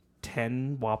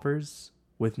 10 Whoppers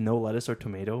with no lettuce or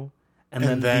tomato?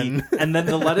 And then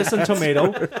the lettuce and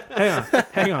tomato.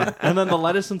 Hang on. And then the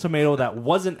lettuce and tomato that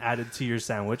wasn't added to your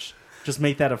sandwich, just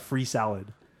make that a free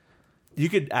salad. You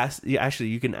could ask.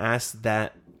 You can ask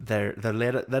that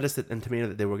the lettuce and tomato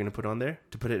that they were going to put on there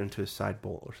to put it into a side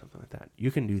bowl or something like that. You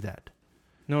can do that.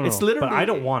 No, it's literally. But I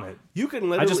don't want it. You can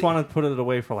literally. I just want to put it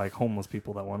away for like homeless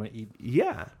people that want to eat.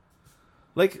 Yeah,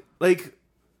 like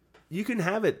you can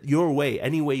have it your way,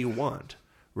 any way you want,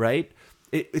 right?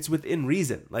 It's within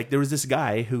reason. Like, there was this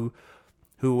guy who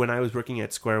when I was working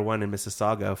at Square One in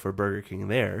Mississauga for Burger King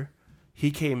there,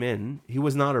 he came in. He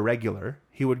was not a regular.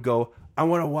 He would go, I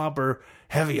want a Whopper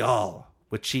heavy all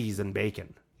with cheese and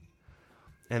bacon.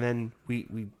 And then we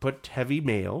put heavy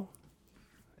mayo,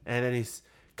 and then he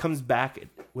comes back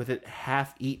with it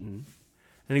half eaten,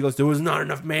 and he goes, there was not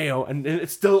enough mayo, and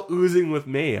it's still oozing with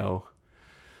mayo.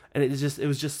 And it was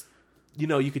just,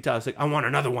 you could tell. It's like, I want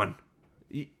another one.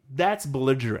 That's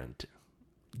belligerent.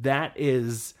 That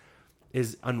is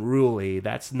unruly.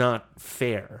 That's not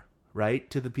fair, right?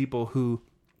 To the people who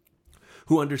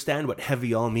understand what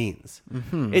heavy all means.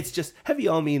 Mm-hmm. It's just, heavy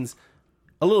all means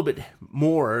a little bit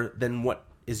more than what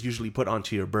is usually put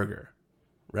onto your burger,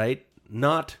 right?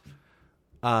 Not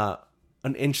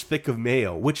an inch thick of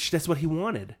mayo, which that's what he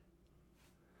wanted.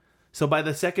 So by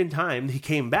the second time he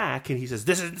came back and he says,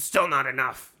 this is still not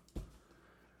enough.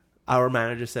 Our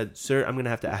manager said, sir, I'm going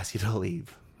to have to ask you to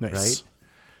leave. Nice. Right?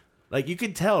 Like, you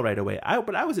could tell right away.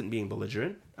 But I wasn't being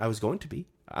belligerent. I was going to be.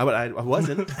 I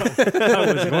wasn't.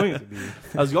 I was going to be.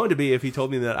 I was going to be if he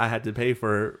told me that I had to pay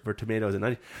for tomatoes and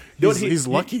onions. You know what He's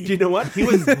lucky. You know what? He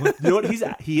was. You know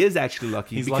what? He is actually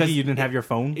lucky. He's because, lucky you didn't have your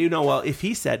phone. You know, well, if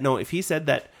he said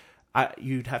that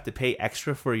you'd have to pay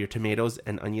extra for your tomatoes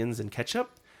and onions and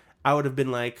ketchup, I would have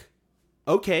been like,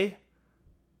 okay.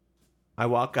 I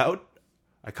walk out.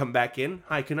 I come back in.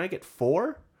 Hi, can I get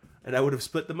 4? And I would have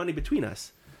split the money between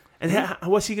us. And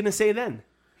what's he going to say then?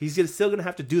 He's still going to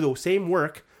have to do the same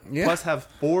work, plus have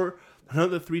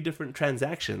another 3 different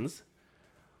transactions.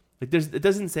 Like it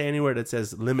doesn't say anywhere that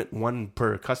says limit 1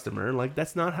 per customer. Like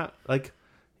that's not how. Like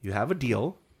you have a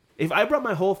deal. If I brought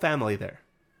my whole family there,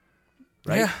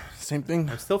 right? Yeah, same thing.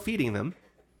 I'm still feeding them.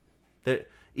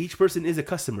 Each person is a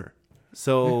customer.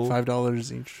 So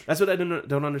 $5 each. That's what I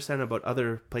don't understand about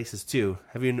other places too.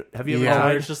 Have you ever Yeah.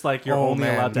 tried? It's just like you're only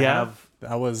allowed to have.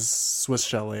 That was Swiss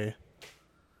Chalet.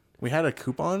 We had a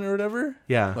coupon or whatever.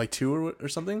 Yeah. Like 2 or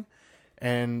something.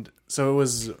 And so it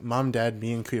was Mom, Dad,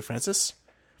 me, and Kuya Francis.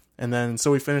 And then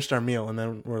so we finished our meal, and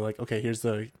then we're like, okay, here's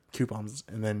the coupons.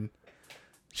 And then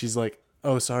she's like,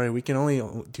 oh, sorry, we can only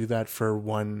do that for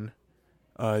 1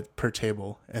 per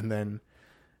table. And then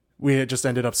we had just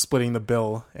ended up splitting the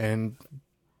bill, and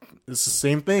it's the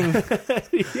same thing.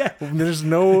 Yeah. There's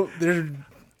no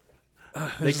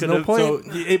point. So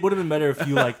it would have been better if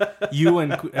you like you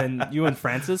and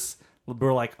Francis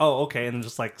were like, oh, okay, and then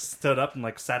just like stood up and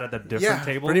like sat at a different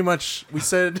table. Pretty much. We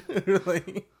said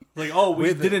like, oh,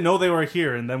 we didn't know they were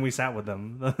here, and then we sat with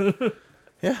them.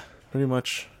 yeah, pretty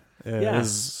much. Yeah.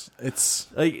 It's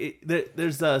like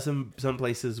there's some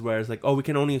places where it's like, oh, we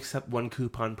can only accept 1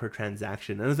 coupon per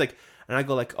transaction, and it's like, and I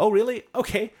go like, oh, really?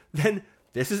 Okay, then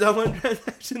this is on 1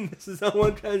 transaction. This is on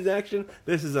 1 transaction.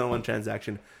 This is on 1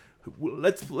 transaction.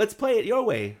 Let's play it your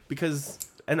way because,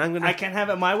 and I'm gonna. I can't have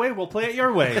it my way. We'll play it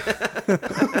your way.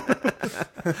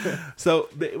 So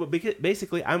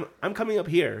basically, I'm coming up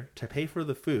here to pay for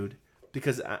the food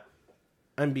because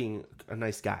I'm being a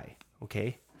nice guy,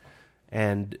 okay?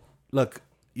 And look,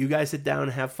 you guys sit down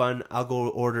and have fun. I'll go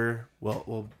order.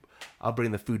 I'll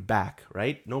bring the food back,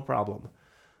 right? No problem.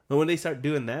 But when they start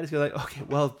doing that, it's like, okay,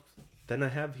 well, then I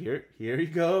have here you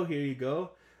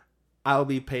go. I'll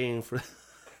be paying for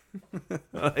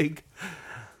like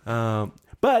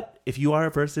but if you are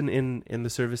a person in the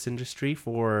service industry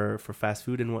for fast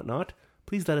food and whatnot,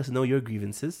 please let us know your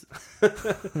grievances.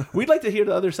 We'd like to hear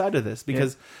the other side of this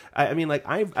because I mean, like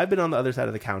I've been on the other side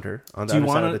of the counter, on the other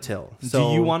side of the till. So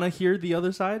do you want to hear the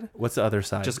other side? What's the other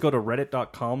side? Just go to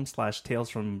reddit.com/tales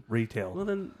from retail. Well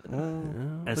then,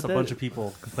 and it's a bunch of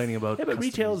people complaining about. Yeah, but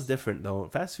customers. retail is different though.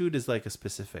 Fast food is like a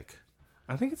specific.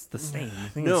 I think it's the same.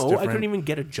 No, I couldn't even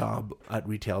get a job at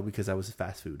retail because I was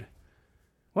fast food.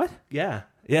 What? Yeah.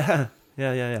 Wait,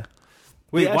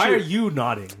 why are you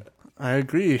nodding? I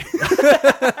agree.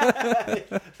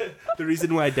 The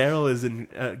reason why Daryl is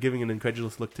giving an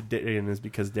incredulous look to Darian is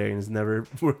because Darian has never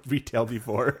worked retail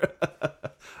before.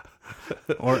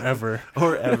 Or ever.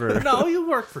 No, you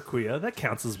work for Kuya. That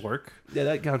counts as work. Yeah,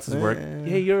 that counts as work.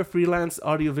 Hey, you're a freelance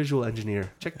audiovisual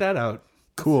engineer. Check that out.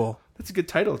 Cool. That's a good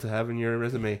title to have in your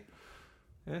resume.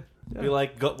 Yeah. Be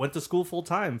like, went to school full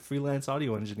time, freelance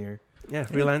audio engineer. Yeah,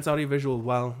 freelance audiovisual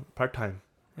while part-time.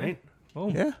 Right? Oh.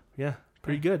 Yeah. Yeah,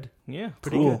 pretty good. Yeah.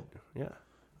 Pretty Cool. good. Yeah.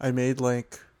 I made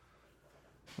like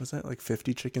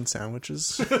 50 chicken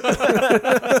sandwiches?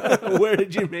 Where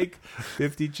did you make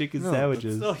 50 chicken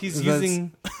sandwiches? So he's That's-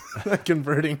 using...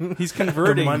 converting He's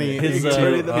converting money his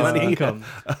into, income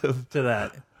to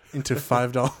that. into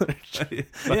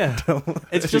 $5. Yeah,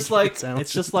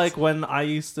 it's just like when I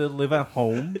used to live at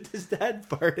home. Is Dad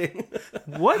farting?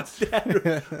 What?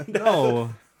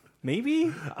 No,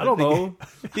 maybe I don't know.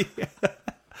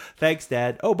 Thanks,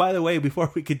 Dad. Oh, by the way,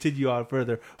 before we continue on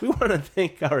further, we want to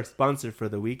thank our sponsor for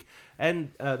the week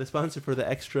and the sponsor for the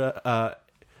extra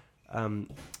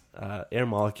air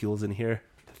molecules in here.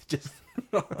 Just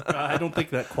I don't think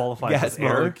that qualifies gas as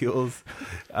air. molecules.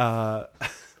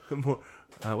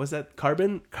 What's that?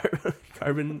 Carbon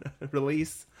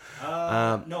release?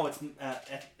 No, it's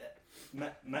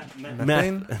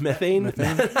Methane? Methane.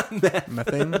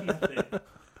 Methane?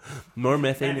 More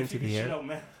methane into the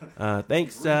air.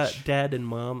 Thanks, Dad and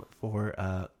Mom,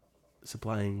 for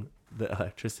supplying the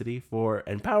electricity for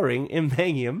and powering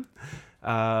Imbangium.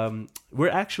 We're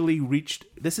actually reached.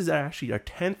 This is actually our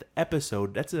 10th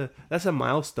episode. That's a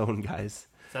milestone, guys.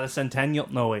 Is that a centennial?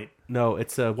 No, wait. No,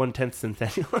 it's a 1/10th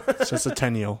centennial. It's just a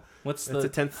tennial. What's It's the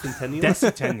a 10th centennial.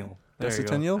 decicennial? There you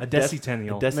go. Decicennial? A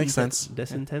decicennial. Makes sense.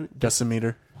 Decicentennial.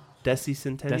 Decimeter.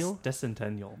 Decicentennial.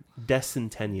 Decentennial.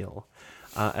 Decentennial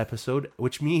episode,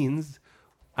 which means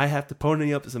I have to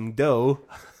pony up some dough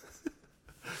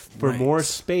for more Right.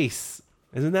 space.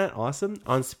 Isn't that awesome?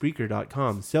 On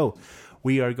Spreaker.com. So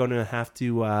we are going to have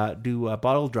to do a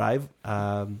bottle drive.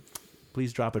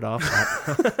 Please drop it off.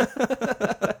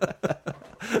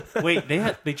 Wait,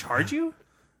 they charge you?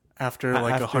 After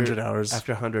like 100 hours.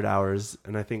 After 100 hours.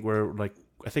 And I think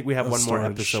I think we have Of one more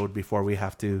storage. episode before we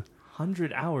have to.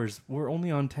 100 hours. We're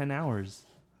only on 10 hours.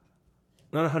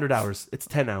 Not 100 hours. It's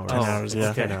 10 hours. 10 Oh, hours, It's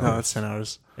yeah. 10 No, hours. it's 10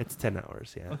 hours. It's 10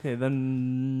 hours, yeah. Okay,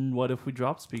 then what if we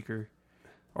drop speaker?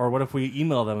 Or what if we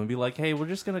email them and be like, hey, we're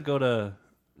just going to go to...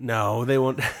 No, they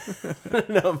won't.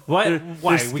 No. What?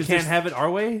 Why? there's- We 'cause can't there's- have it our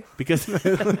way? Because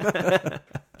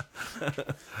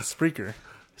Spreaker.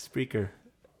 Spreaker.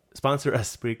 Sponsor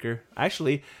us, Spreaker.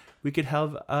 Actually, we could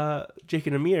have Jake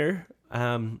and Amir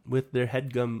with their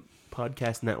Headgum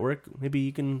podcast network. Maybe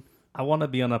you can... I want to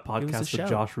be on a us a podcast shout. with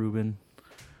Josh Rubin.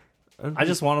 I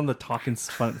just want him to talk in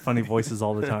funny voices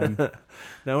all the time.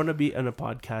 I want to be on a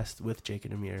podcast with Jake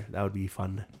and Amir. That would be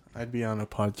fun. I'd be on a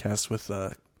podcast with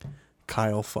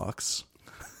Kyle Fox.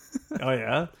 Oh,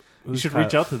 yeah? You Who's should Kyle?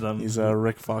 reach out to them. He's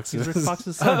Rick Fox's. He's Rick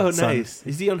Fox's son. Oh, Son. nice.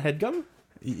 Is he on Headgum?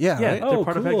 Yeah, Yeah, right? they're Oh,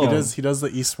 part of cool. Headgum. He does the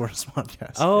East West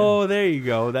podcast. Oh, there you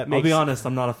go. That makes... I'll be honest,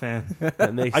 I'm not a fan.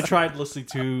 That makes I tried listening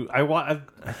to... I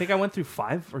think I went through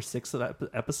 5 or 6 of that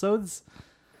episodes.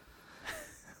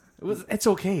 It's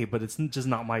okay, but it's just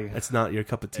not my... It's not your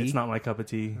cup of tea? It's not my cup of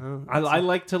tea. Oh, I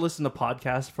like to listen to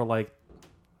podcasts for like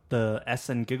the S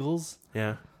and giggles.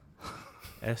 Yeah.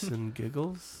 S and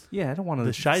giggles? Yeah, I don't want to...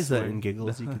 The Shiza and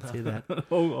giggles, you could say that.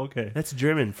 Oh, okay. That's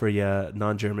German for you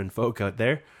non-German folk out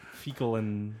there. Fecal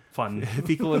and fun.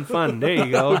 Fecal and fun. There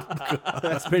you go.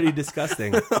 That's pretty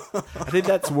disgusting. I think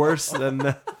that's worse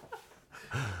than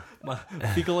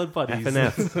Fecal and buddies.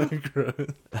 F&F.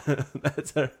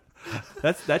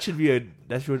 That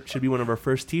should be one of our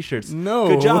first T-shirts. No.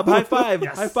 Good job. High five.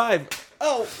 Yes. High five.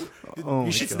 Oh, Oh,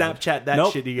 you should my God. Snapchat that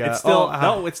Nope. shitty. It's still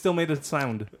oh, it still made a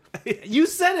sound. You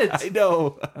said it. I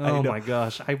know. I Oh know. my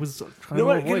gosh, I was trying You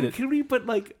know to what? avoid it. Can we put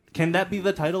like? Can that be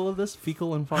the title of this?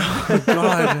 Fecal and fun.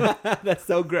 God. That's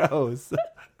so gross.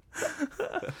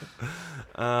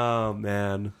 Oh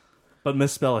man. But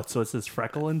misspell it, so it says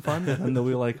freckle and fun, and then they'll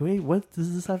be like, "Wait, what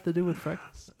does this have to do with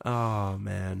freckles?" Oh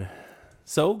man.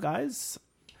 So guys,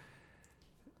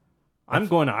 I'm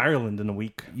going to Ireland in a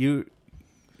week.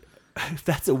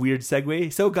 that's a weird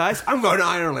segue. So guys, I'm going to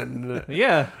Ireland.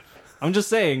 Yeah, I'm just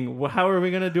saying. How are we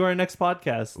going to do our next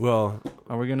podcast? Well,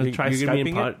 Are we going to try you're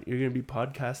Skyping gonna it? you're gonna be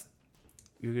podcast.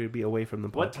 You're gonna be away from the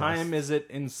podcast. What time is it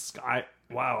in Sky?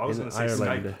 Wow, I was in going to say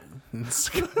Ireland?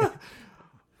 Skype.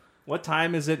 What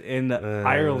time is it in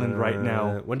Ireland right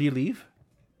now? When do you leave?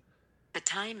 The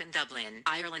time in Dublin,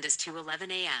 Ireland is 2:11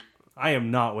 a.m. I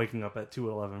am not waking up at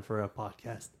 2:11 for a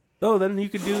podcast. Oh, then you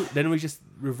could do. Then we just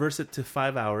reverse it to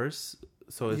 5 hours.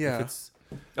 So if Yeah. it's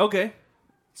Okay,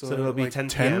 so it'll be like 10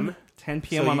 p.m. 10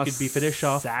 p.m. So on you a could be finished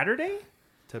off- Saturday.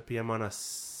 10 p.m. on a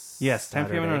Yes, 10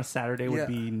 p.m. on a Saturday. Saturday would Yeah.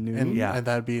 be noon. And, Yeah. and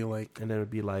that'd be like and then it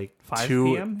would be like 5 2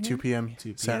 p.m. here? 2 p.m. 2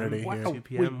 p.m. Saturday Wow. here. 2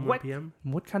 p.m. Wait, 1 what? p.m.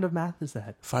 What kind of math is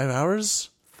that? 5 hours?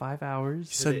 5 hours?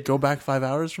 You said go back 5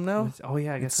 hours from now? Oh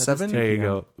yeah, I guess It's that is 7? 2 There you p.m.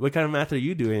 go. What kind of math are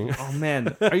you doing? Oh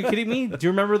man, are you kidding me? Do you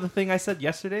remember the thing I said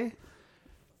yesterday?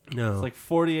 No. It's like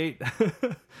 48,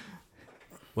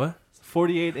 what?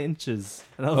 48 inches.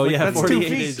 And I was Oh like, yeah, that's 48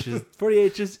 2 feet. inches.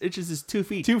 48 inches is 2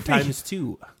 feet. 2 feet. times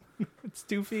 2. It's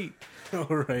 2 feet. All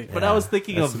right. But Yeah, I was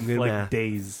thinking that's of some good like math.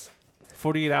 days.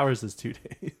 48 hours is 2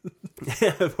 days.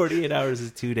 48 hours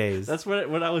is 2 days. That's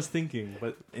what I was thinking,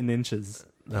 but in inches.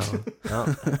 No.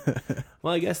 No.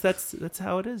 Well, I guess that's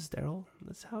how it is, Daryl.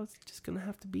 That's how it's just gonna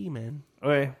have to be, man.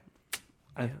 Okay,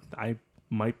 I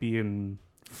might be in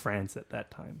France at that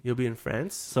time. You'll be in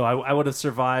France. So I would have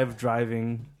survived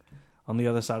driving on the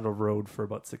other side of the road for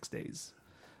about 6 days.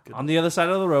 Good. On the other side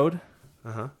of the road,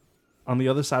 Uh huh. on the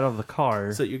other side of the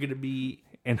car, So you're gonna be.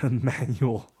 in a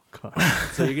manual car.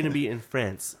 So you're gonna be in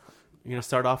France. You're gonna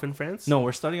start off in France. No,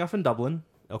 we're starting off in Dublin,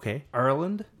 Okay.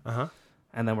 Ireland, Uh huh.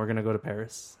 and then we're going to go to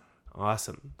Paris.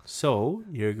 Awesome. So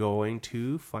you're going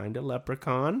to find a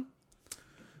leprechaun,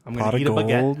 I'm going Pot to of eat a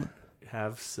baguette. gold.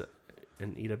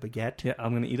 and eat a baguette. Yeah,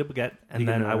 I'm going to eat a baguette, and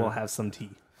You're then gonna- I will have some tea.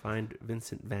 Find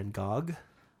Vincent Van Gogh.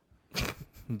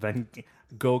 Van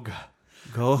Gogh.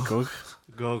 Go.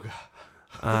 Gogh.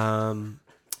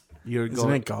 You're Isn't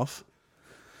going. it golf?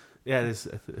 Yeah, it's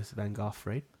Van Gogh,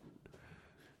 right?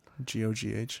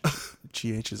 G-O-G-H.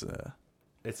 G-H is a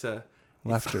It's a.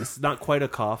 laughter. It's not quite a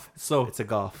cough. So, It's a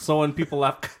golf. so when people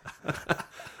laugh,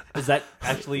 is that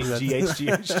actually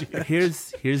GHGH?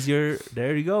 Here's your.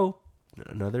 There you go.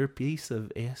 Another piece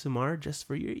of ASMR just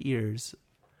for your ears.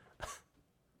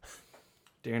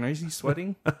 Darren, are you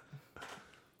sweating?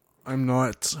 I'm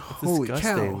not. Holy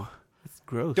disgusting. cow. It's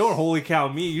gross. Don't holy cow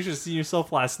me. You should have seen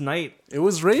yourself last night. It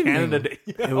was raining. Canada Day.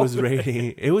 It was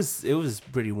raining. It was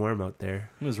pretty warm out there.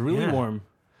 It was really Yeah. warm.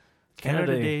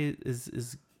 Canada Day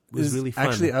was really fun.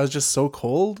 Actually, I was just so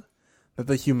cold that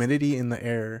the humidity in the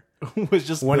air was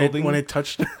just when building. it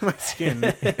touched my skin,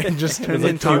 it just turned it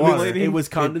into water. condensate- It was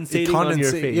condensating on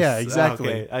your face. Yeah, exactly.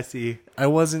 Okay, I see. I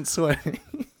wasn't sweating.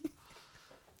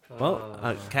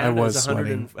 Well, Canada was is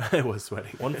 100 I was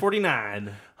sweating. 149.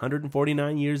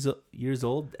 149 years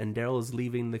old, and Daryl is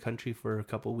leaving the country for a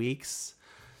couple weeks,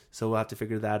 so we'll have to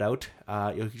figure that out.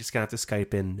 You're just gonna have to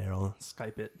Skype in, Daryl.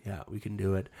 Skype it. Yeah, we can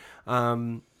do it.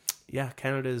 Yeah,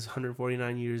 Canada is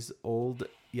 149 years old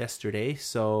yesterday,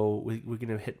 so we're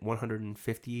gonna hit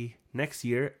 150 next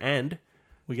year, and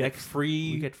We get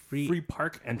free free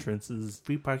park entrances.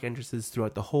 free park entrances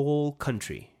throughout the whole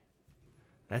country.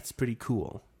 That's pretty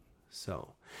cool.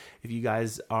 So, if you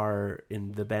guys are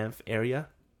in the Banff area,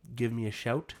 give me a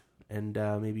shout, and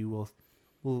maybe we'll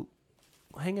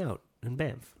hang out in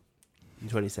Banff in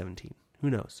 2017. Who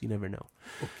knows? You never know.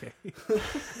 Okay.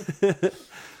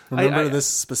 Remember this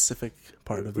specific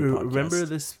part of the podcast. Remember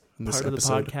this This part of the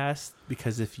episode. podcast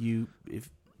because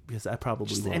because I probably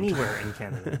Just won't. anywhere in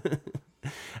Canada.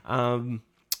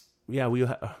 Yeah,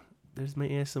 there's my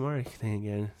ASMR thing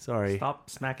again. Sorry. Stop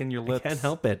smacking your I lips. can't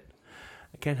help it.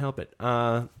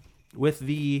 With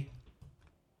the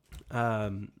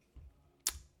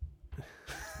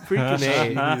freaking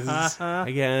A.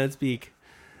 I can't speak.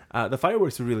 The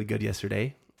fireworks were really good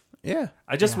yesterday. Yeah.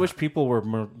 I just wish people were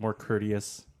more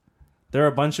courteous. There are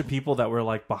a bunch of people that were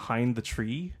like behind the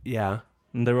tree, Yeah.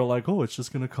 and they were like, "Oh, it's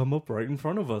just gonna come up right in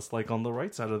front of us, like on the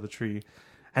right side of the tree."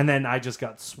 And then I just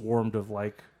got swarmed of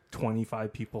like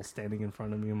 25 people standing in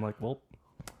front of me. I'm like, "Well,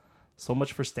 so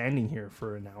much for standing here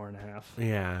for an hour and a half.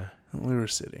 Yeah. We were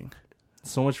sitting.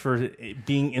 So much for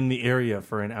being in the area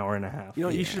for an hour and a half." You know,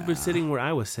 you should have been sitting where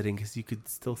I was sitting because you could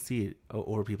still see it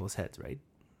over people's heads, right?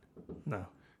 No,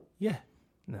 Yeah.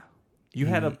 no. You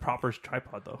had a proper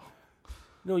tripod though.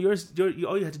 No, yours.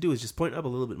 All you had to do is just point up a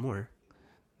little bit more.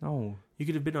 No, You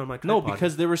could have been on my no, tripod.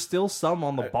 because there were still some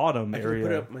on the bottom I could area.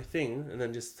 put up my thing and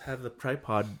then just have the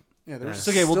tripod. Yeah, there's It's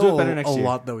okay, we'll do it better next a year.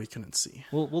 lot that we couldn't see.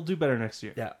 We'll do better next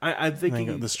year. Yeah, I'm thinking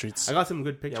Hang out the streets. I got some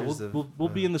good Yeah, pictures. we'll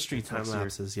be in the streets time next year.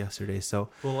 lapses yesterday. So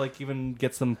We'll like even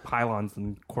get some pylons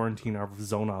and quarantine our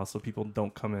zone off so people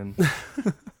don't come in.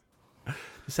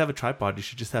 just have a tripod. You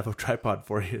should just have a tripod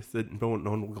for you so that no one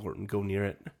will go near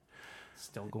it.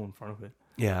 Still go in front of it.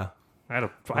 Yeah.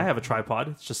 I have a tripod.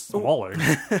 It's just smaller.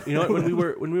 You know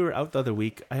what? When we were out the other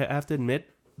week, I have to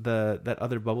admit that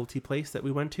other bubble tea place that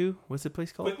we went to. What's the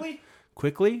place called?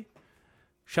 Quickly.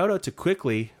 Shout out to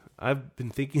Quickly. I've been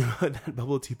thinking about that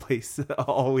bubble tea place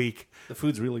all week, The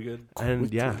food's really good.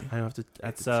 and yeah, I have to.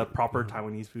 It's proper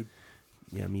Taiwanese food.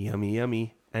 Yummy.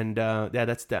 And yeah,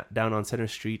 that's down on Center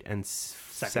Street and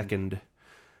Second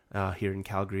here in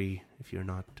Calgary. If you're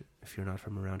not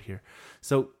from around here,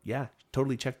 so yeah,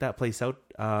 totally check that place out.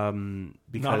 Because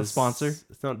Not a sponsor?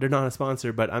 They're not a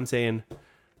sponsor, but I'm saying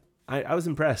I was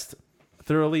impressed,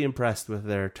 thoroughly impressed with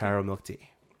their taro milk tea.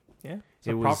 Yeah, it's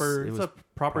It a was- proper. it It's was a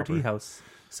proper tea proper. house.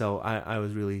 So I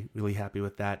was really, really happy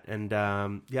with that. And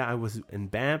yeah, I was in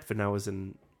Banff and I was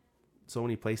in so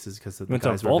many places because the Went to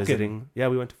guys were Vulcan. visiting. Yeah,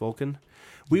 we went to Vulcan.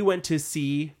 We went to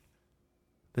see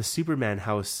the Superman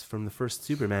house from the first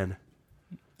Superman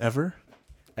Ever?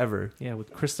 ever. Yeah,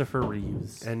 with Christopher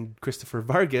Reeves. And Christopher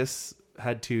Vargas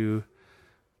had to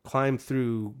climb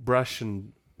through brush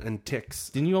and ticks.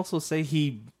 Didn't you also say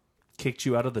he kicked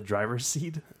you out of the driver's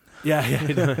seat? Yeah, he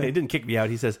didn't kick me out.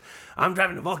 He says, I'm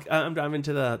driving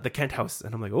to the Kent house.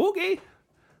 And I'm like, okay,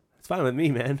 it's fine with me,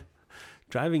 man.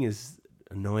 Driving is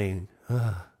annoying.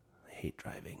 Ugh, I hate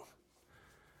driving.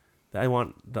 I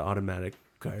want the automatic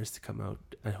cars to come out.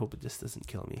 I hope it just doesn't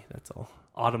kill me. That's all.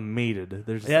 Automated.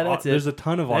 There's That's it. There's a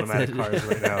ton of That's automatic it. cars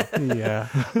right now. Yeah.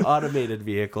 Automated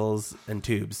vehicles and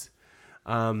tubes.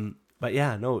 But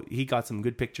yeah, no, he got some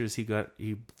good pictures. He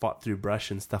fought through brush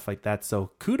and stuff like that.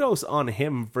 So kudos on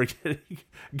him for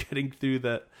getting through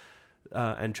the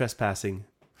and trespassing.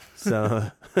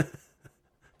 So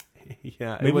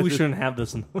yeah, Maybe we shouldn't have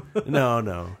this.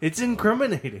 No. It's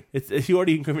incriminating. He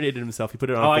already incriminated himself. He put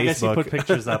it on Oh, Facebook. I guess he put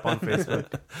pictures up on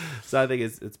Facebook. So I think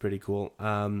it's pretty cool.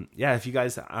 Yeah, if you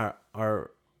guys are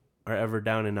ever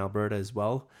down in Alberta as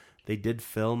well, they did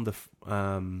film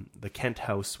the Kent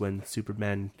house when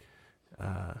Superman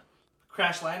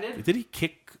Crash landed? did he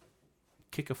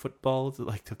kick a football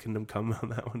to Kingdom Come on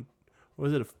that one, or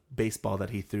was it a baseball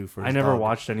that he threw for? I his never dog?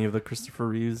 watched any of the Christopher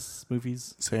Reeves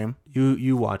movies. Same.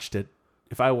 You watched it.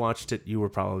 If I watched it, you were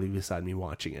probably beside me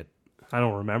watching it. I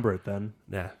don't remember it then.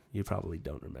 Nah, you probably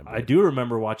don't remember. I do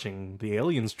remember watching the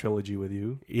Aliens trilogy with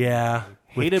you. Yeah.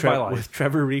 Hated my life. With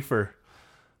Trevor Reefer.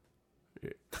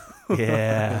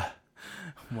 Yeah.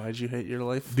 Why'd you hate your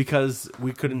life? Because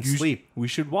we couldn't sleep. We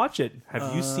should watch it.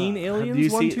 Have you seen Have Aliens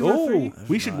you 1, seen- 2, or 3?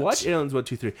 we should watch Aliens 1,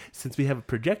 2, 3 since we have a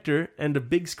projector and a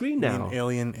big screen I now.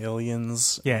 mean,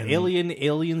 Aliens. Yeah, and Aliens, and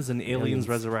Aliens Aliens.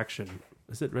 Resurrection.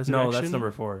 Is it Resurrection? No, that's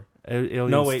number 4.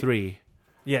 Aliens No, wait. 3.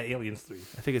 Yeah, Aliens 3.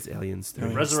 I think it's Aliens 3.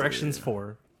 Aliens. Resurrection's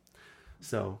 4.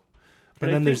 So,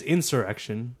 And then there's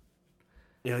Insurrection.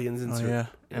 Aliens and Oh, yeah.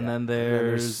 And then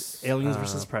there's Aliens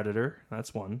versus Predator.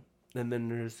 That's 1. And then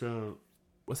there's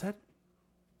what's that?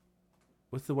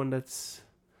 What's the one that's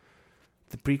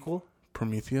the prequel?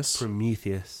 Prometheus.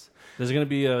 Prometheus. There's going to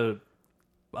be a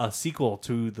sequel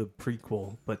to the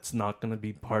prequel, but it's not going to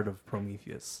be part of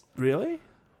Prometheus. Really?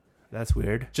 That's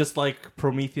weird. Just like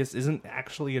Prometheus isn't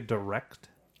actually a direct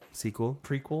Sequel,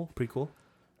 prequel.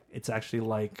 It's actually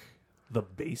like the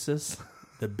basis.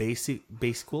 the basic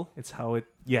school, It's how it...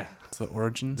 Yeah. It's the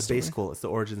origin. the story? base school. It's the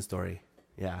origin story.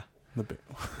 Yeah. The ba-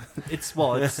 It's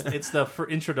the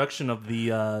introduction of the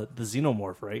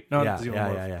xenomorph, right? No, yeah, the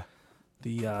xenomorph. yeah.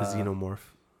 The The xenomorph.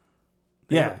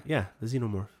 Yeah. Yeah, the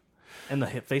xenomorph. And the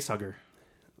face hugger.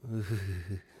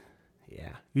 Yeah,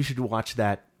 you should watch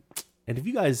that. And if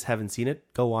you guys haven't seen it,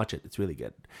 go watch it. It's really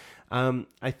good.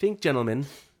 I think, gentlemen,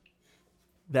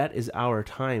 that is our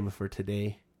time for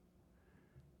today.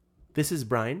 This is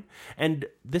Brian, and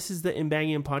this is the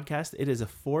Imbangium podcast. It is a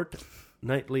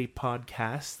fortnightly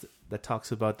podcast that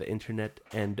talks about the internet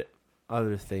and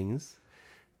other things.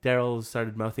 Daryl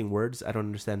started mouthing words. I don't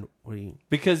understand what he...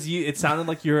 Because it sounded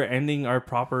like you were ending our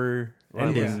proper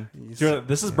ending. yeah. You're like,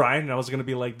 this is Brian, and I was going to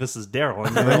be like, this is Daryl.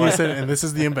 And And then you said, and this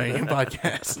is the Embankment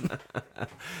podcast.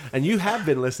 And you have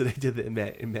been listening to the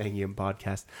Imbangium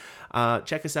podcast.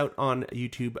 Check us out on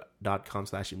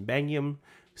youtube.com/Imbangium,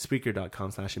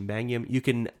 Spreaker.com/Imbangium. You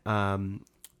can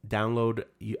download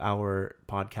our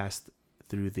podcast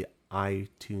through the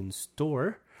iTunes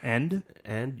store. And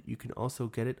And you can also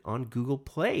get it on Google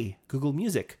Play, Google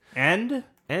Music. And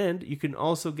you can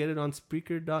also get it on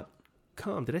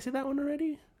Spreaker.com. Did I say that one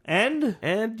already?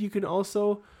 And you can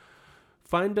also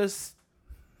find us,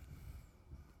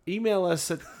 email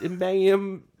us at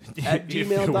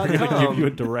imbangium@gmail.com. We're gonna give you a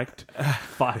direct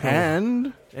file.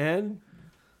 And And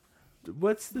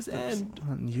what's this and?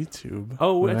 on YouTube.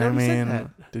 Oh, I But already said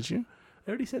that. Did you? I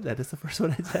already said that. That's the first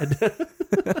one I said.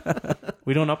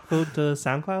 We don't upload to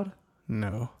SoundCloud?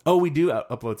 No. Oh, we do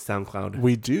upload SoundCloud.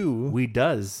 We do. We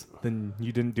does. Then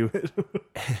you didn't do it.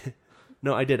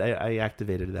 No, I did. I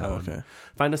activated that Oh, one. okay.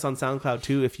 Find us on SoundCloud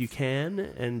too if you can,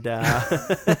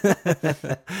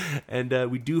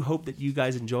 and we do hope that you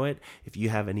guys enjoy it. If you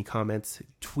have any comments,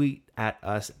 tweet at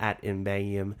us at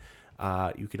Imbangium.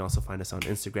 You can also find us on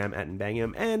Instagram at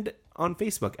Imbangium and on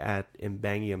Facebook at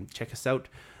Imbangium. Check us out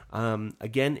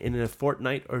again in a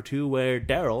fortnight or two where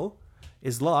Daryl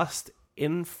is lost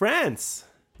in France.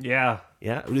 Yeah.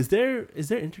 Yeah, is there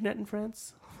internet in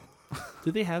France?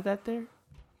 Do they have that there?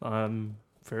 I'm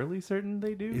fairly certain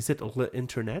they do. Is it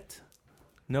internet?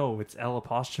 No, it's L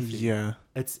apostrophe. Yeah.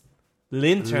 It's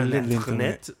L'internet.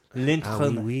 L'internet. Ah, oui,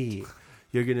 L'internet. oui.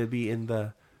 You're gonna be in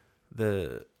the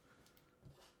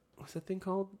what's that thing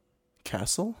called?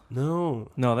 Castle? No,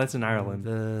 No, that's in Ireland.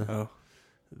 Oh.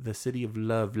 the city of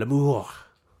love, l'amour,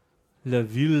 La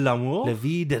ville l'amour? la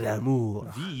vie de l'amour,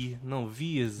 Vie. No,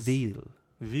 vie is... ville.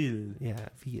 Ville. Yeah,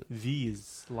 ville. Vie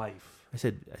is life.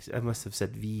 I must have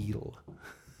said ville.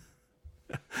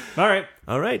 All right.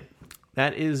 All right,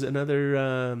 that is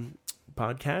another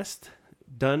podcast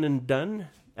done and done.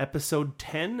 Episode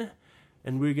 10,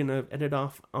 and we're gonna end it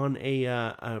off on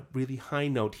a really high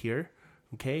note here.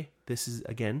 Okay, this is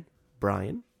again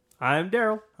Brian. I'm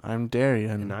Daryl. I'm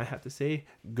Darian. And I have to say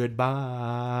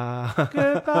goodbye.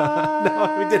 Goodbye.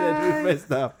 No, we did it. We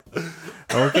messed up.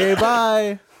 Okay,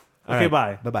 bye. All Okay, right.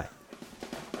 bye. Bye-bye.